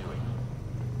what he's doing.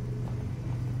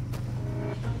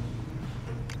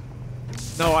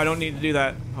 No, I don't need to do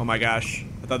that. Oh my gosh.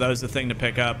 I thought that was the thing to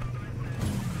pick up.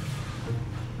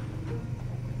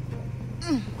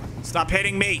 Stop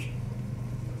hitting me.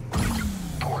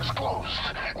 Door's closed.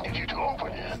 Need you to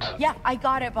open it. Yeah, I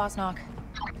got it, Boss Knock.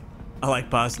 I like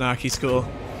Boss Knock. He's cool.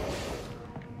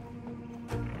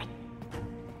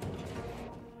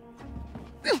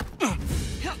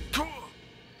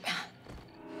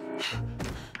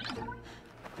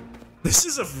 This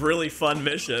is a really fun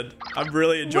mission. I'm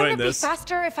really enjoying Wouldn't it this. be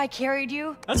faster if I carried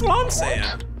you? That's what I'm saying.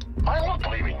 I'm not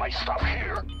leaving my stuff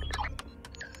here.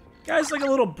 Guy's like a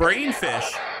little brain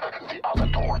fish. The other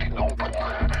door didn't open.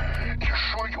 You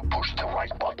sure you pushed the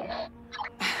right button?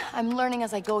 I'm learning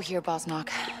as I go here,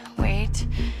 Bosnock. Wait.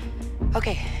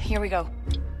 Okay, here we go.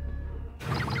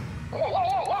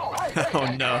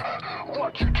 Oh no.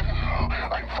 What you do?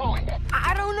 I'm falling.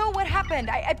 I don't know what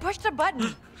happened. I pushed a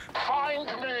button. Find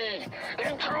me!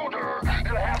 Intruder!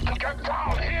 You have to get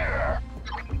down here!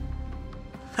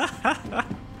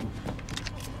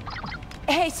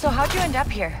 Hey, so how'd you end up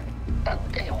here? An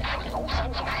ill-feel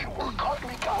sense of humor got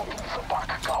me down in the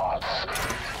back guards.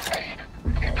 Hey,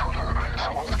 intruder,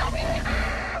 someone's coming.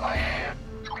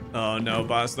 Oh no,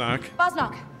 Bosnock.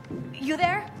 Bosnock, you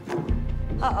there?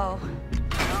 Uh-oh.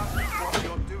 What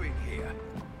you're doing here?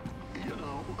 You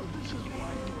know, this is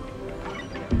why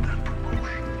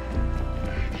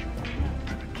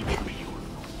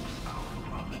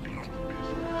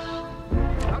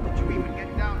How did you even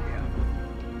get down here?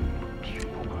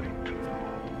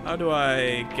 How do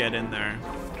I get in there?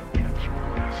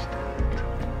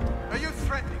 Are you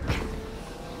threatening me?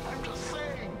 I'm just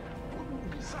saying, wouldn't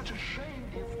it be such a shame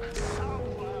if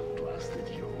someone blasted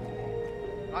you?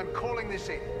 I'm calling this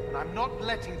in, and I'm not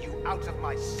letting you out of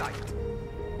my sight.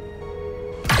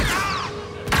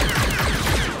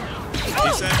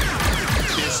 He said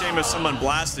it'd be a shame if someone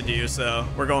blasted you, so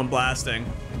we're going blasting.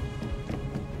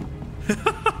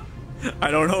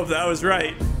 I don't know if that was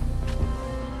right.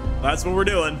 That's what we're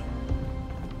doing.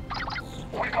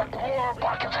 We got more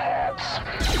bucket heads.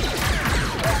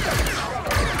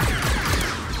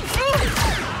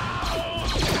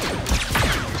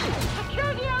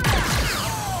 Secure the area!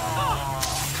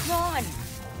 Come on.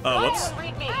 Oh, whoops.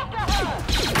 Read me. After her!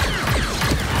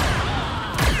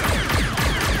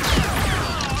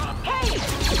 Hey!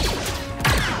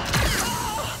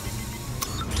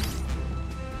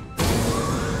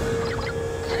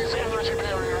 These energy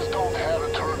barriers don't have a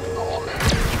terminal.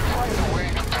 Find a way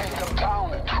to take them down,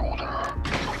 intruder.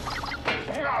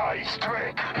 Nice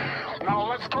trick. Now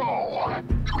let's go.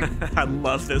 I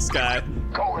love this guy.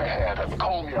 Go ahead and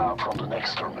call me out from the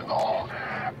next terminal.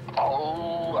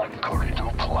 I'll encourage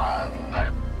your plan.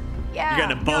 Yeah. You're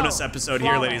getting a bonus episode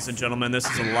here, ladies and gentlemen. This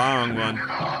is a long one.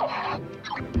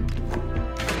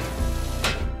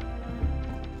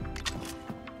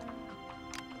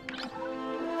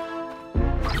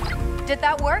 Did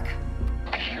that work?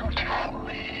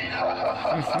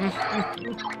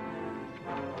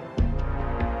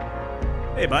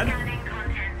 Hey, bud. Scanning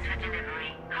contents for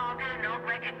delivery. Cargo not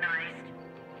recognized.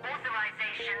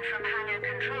 Authorization from hangar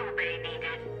control bay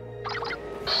needed.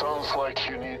 Sounds like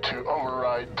you need to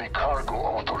override the cargo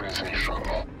authorization.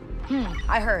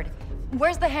 I heard.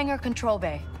 Where's the hangar control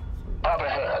bay? Up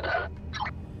ahead.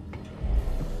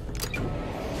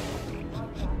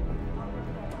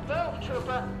 Move,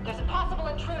 trooper. There's a possible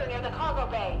intruder near the cargo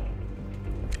bay.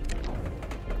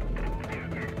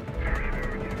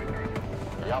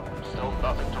 Yep, still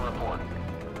nothing to report.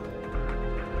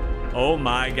 Oh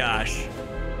my gosh.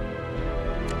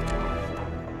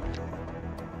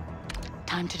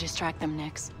 Time to distract them,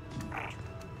 Nix.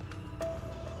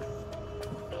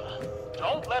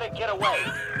 Don't let it get away.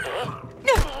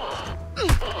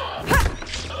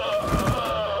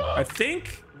 I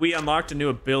think we unlocked a new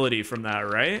ability from that,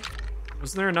 right?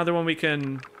 Wasn't there another one we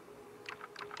can...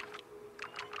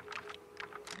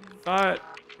 Thought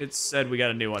it said we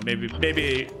got a new one. Maybe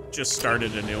it just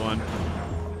started a new one.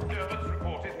 Disturbance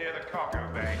reported near the cargo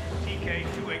bay. TK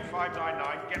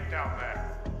 28599, get down there.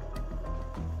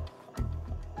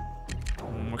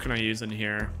 What can I use in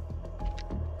here?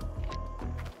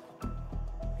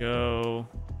 Go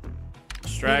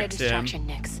distract him.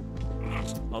 Nix.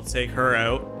 I'll take her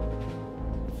out.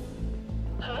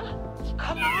 Huh?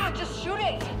 Come on, just shoot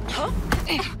it! Huh?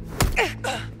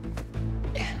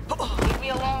 Leave me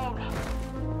alone.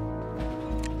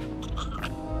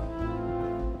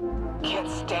 Can't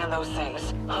stand those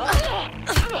things.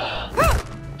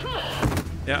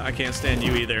 Yeah, I can't stand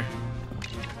you either.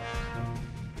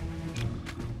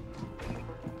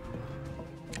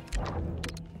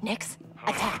 Nix,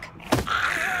 attack.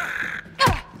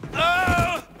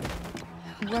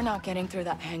 We're not getting through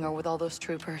that hangar with all those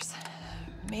troopers.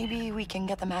 Maybe we can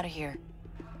get them out of here.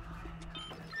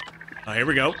 Oh, here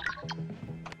we go.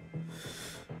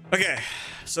 Okay,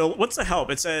 so what's the help?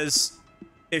 It says,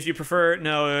 if you prefer,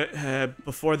 no,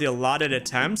 before the allotted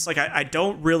attempts. Like, I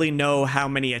don't really know how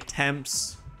many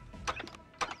attempts.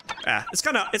 It's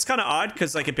kind of odd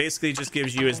because like it basically just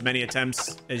gives you as many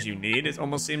attempts as you need. It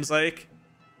almost seems like.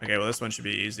 Okay, well this one should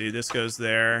be easy. This goes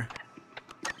there.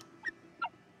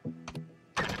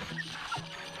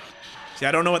 See,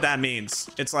 I don't know what that means.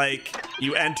 It's like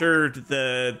you entered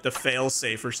the fail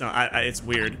safe or something. It's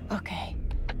weird. Okay.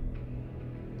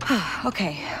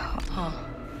 Okay.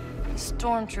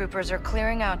 Stormtroopers are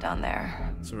clearing out down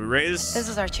there. So we raise. This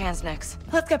is our chance, Nix.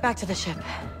 Let's get back to the ship.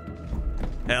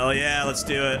 Hell yeah, let's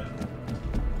do it.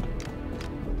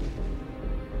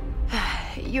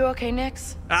 You okay,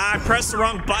 Nix? Ah, I pressed the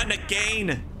wrong button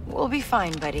again. We'll be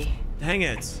fine, buddy. Dang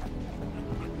it.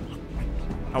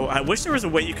 I wish there was a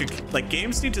way you could, like,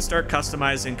 games need to start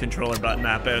customizing controller button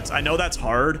map outs. I know that's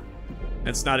hard.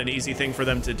 It's not an easy thing for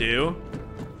them to do.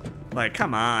 Like,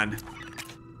 come on. We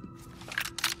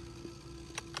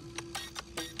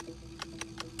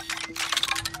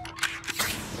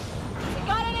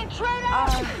got an intruder!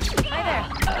 Hi there.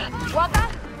 Waka,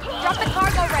 drop the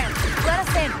cargo ramp. Let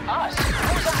us in. Us?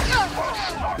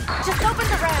 Just open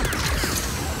the ramp.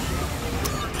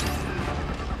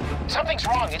 Something's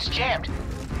wrong. It's jammed.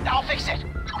 I'll fix it.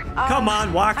 Come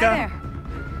on, Waka. Hi there.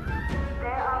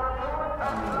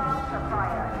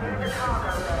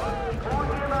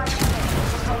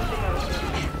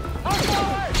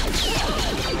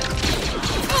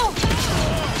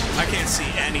 I can't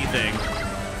see anything.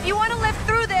 If you want to live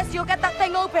through this, you'll get that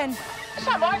thing open. It's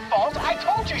not my fault. I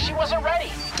told you she wasn't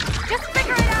ready. Just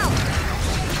figure it out.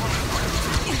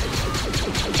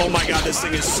 Oh my god, this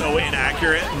thing is so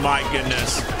inaccurate. My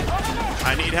goodness.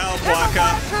 I need help, There's a lot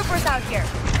Waka. of troopers out here.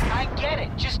 I get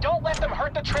it. Just don't let them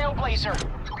hurt the Trailblazer.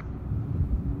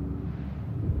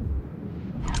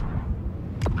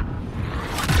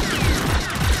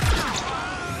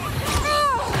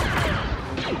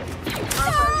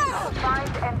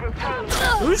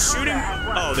 Who's shooting?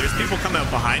 Oh, there's people coming up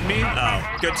behind me?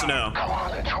 Oh, good to know.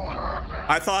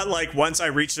 I thought, like, once I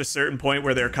reached a certain point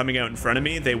where they're coming out in front of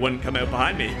me, they wouldn't come out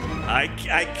behind me.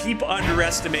 I keep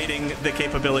underestimating the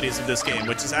capabilities of this game,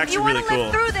 which is actually really cool. If you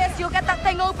want to live through this, you'll get that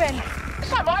thing open.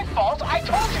 It's not my fault. I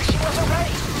told you she wasn't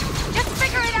ready. Just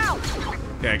figure it out.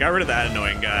 Okay, I got rid of that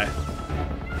annoying guy.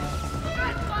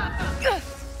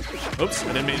 Oops, I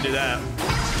didn't mean to do that.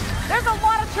 There's a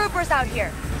lot of troopers out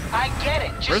here. I get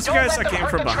it. Just Where's the don't guys let that them came hurt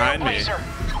from the behind me? Trailblazer.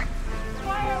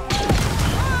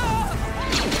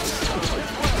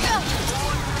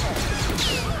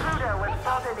 Intruder was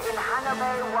spotted in Hangar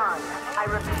Bay 1. I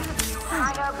repeat,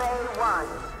 Hangar Bay 1.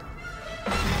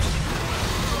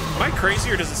 Am I crazy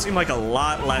or does it seem like a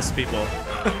lot less people?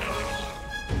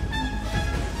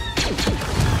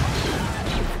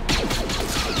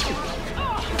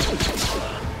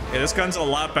 Yeah, this gun's a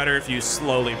lot better if you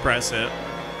slowly press it.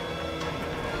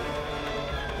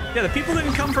 Yeah, the people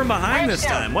didn't come from behind this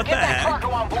time. What the heck?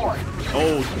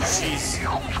 Oh, jeez.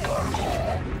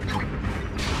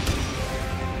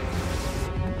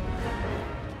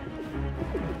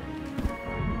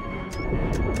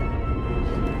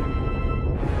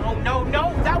 Oh, no,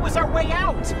 no, that was our way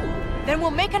out. Then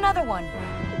we'll make another one.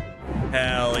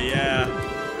 Hell yeah.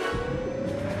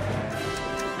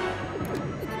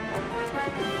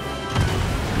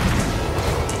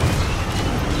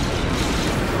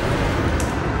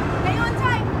 Stay on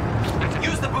tight.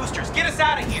 Use the boosters. Get us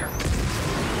out of here.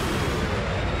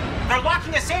 They're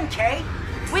locking us in, Kay.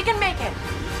 We can make it.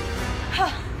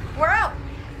 We're out.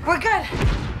 We're good.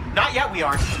 Not yet, we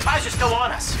aren't. Ties are still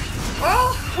on us.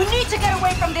 Oh, we need to get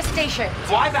away from this station.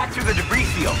 Fly back through the debris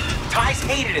field. Ties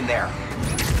hate it in there.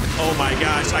 Oh my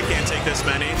gosh, I can't take this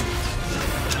many.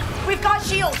 We've got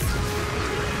shields.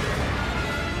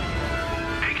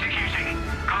 Executing.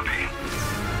 Copy.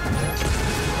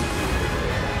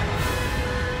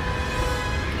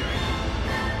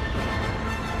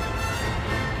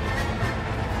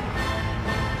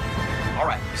 All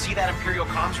right, you see that Imperial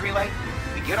comms relay?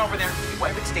 We get over there, we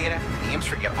wipe its data, and the imps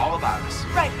forget all about us.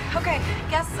 Right, okay.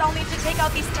 Guess I'll need to take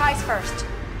out these ties first.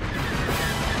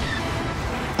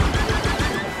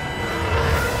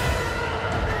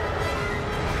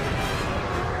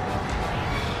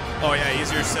 Oh yeah,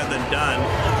 easier said than done.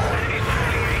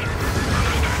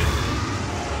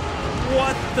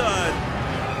 What the?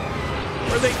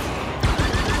 Are they?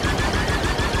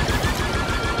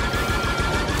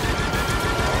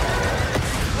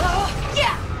 Oh,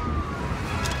 yeah!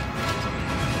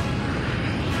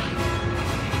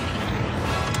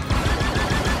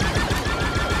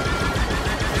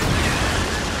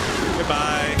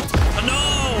 Goodbye. Oh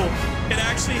no! It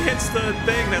actually hits the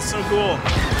thing. That's so cool.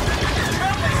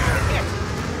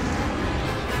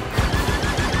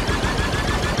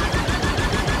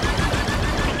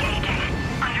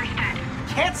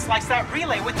 Can't slice that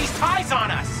relay with these ties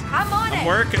on us. I'm on it. I'm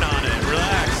working on it.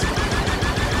 Relax.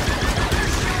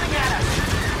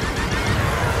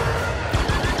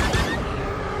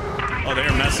 Oh,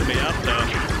 they're messing me up though.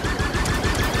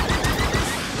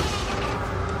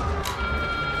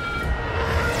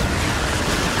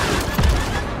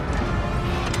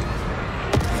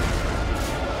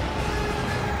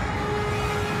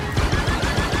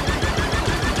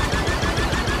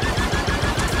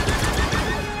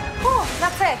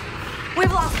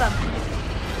 them.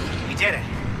 We did it.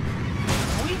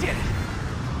 We did it.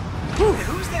 Whew.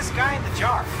 Who's this guy in the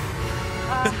jar?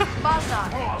 Bosnock.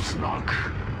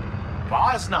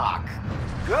 Bosnock.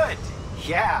 Good.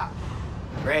 Yeah.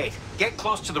 Great. Get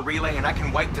close to the relay and I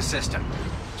can wipe the system.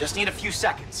 Just need a few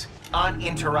seconds.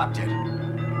 Uninterrupted.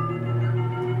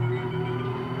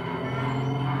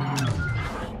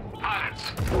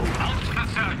 Pilots, out to the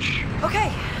search.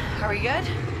 Okay, are we good?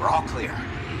 We're all clear.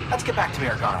 Let's get back to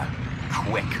Miragana.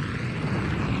 Quick.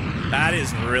 That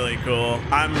is really cool.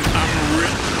 I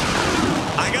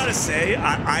gotta say,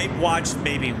 I watched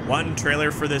maybe one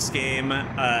trailer for this game.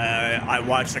 I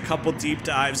watched a couple deep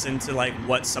dives into like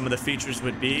what some of the features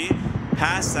would be.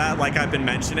 Past that, like I've been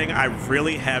mentioning, I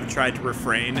really have tried to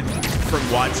refrain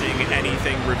from watching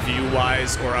anything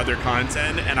review-wise or other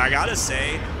content. And I gotta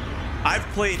say, I've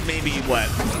played maybe, what,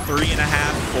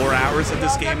 3.5, 4 hours of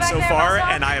this game so far,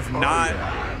 and I have not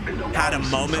had a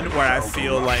moment where I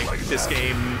feel like this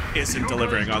game isn't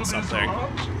delivering on something.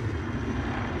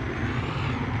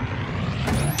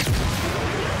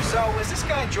 So, is this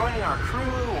guy joining our crew,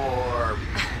 or...?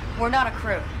 We're not a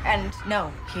crew, and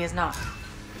no, he is not.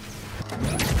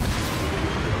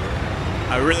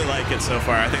 I really like it so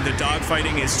far. I think the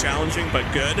dogfighting is challenging, but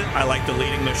good. I like the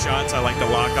leading the shots. I like the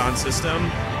lock-on system.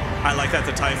 I like that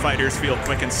the TIE fighters feel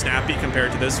quick and snappy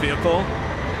compared to this vehicle.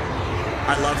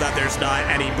 I love that there's not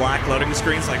any black loading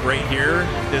screens like right here.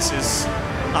 This is...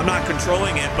 I'm not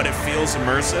controlling it, but it feels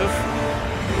immersive.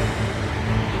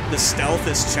 The stealth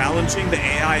is challenging. The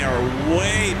AI are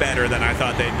way better than I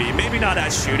thought they'd be. Maybe not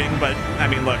as shooting, but I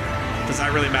mean, look, does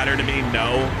that really matter to me?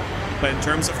 No. But in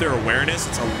terms of their awareness,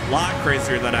 it's a lot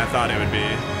crazier than I thought it would be.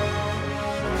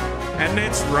 And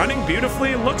it's running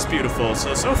beautifully, it looks beautiful.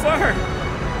 So far,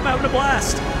 I'm having a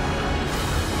blast.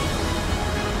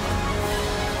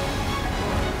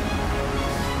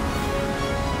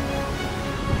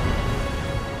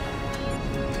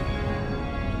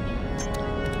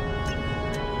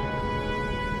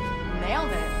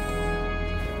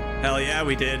 Hell yeah,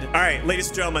 we did. All right, ladies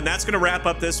and gentlemen, that's going to wrap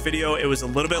up this video. It was a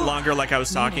little bit longer like I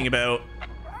was talking about.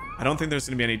 I don't think there's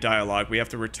going to be any dialogue. We have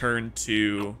to return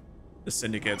to the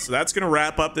Syndicate. So that's going to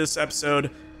wrap up this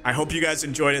episode. I hope you guys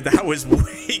enjoyed it. That was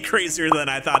way crazier than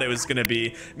I thought it was going to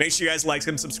be. Make sure you guys like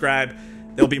and subscribe.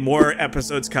 There'll be more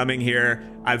episodes coming here.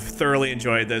 I've thoroughly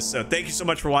enjoyed this. So thank you so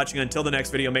much for watching. Until the next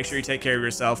video, make sure you take care of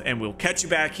yourself, and we'll catch you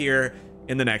back here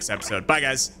in the next episode. Bye,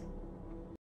 guys.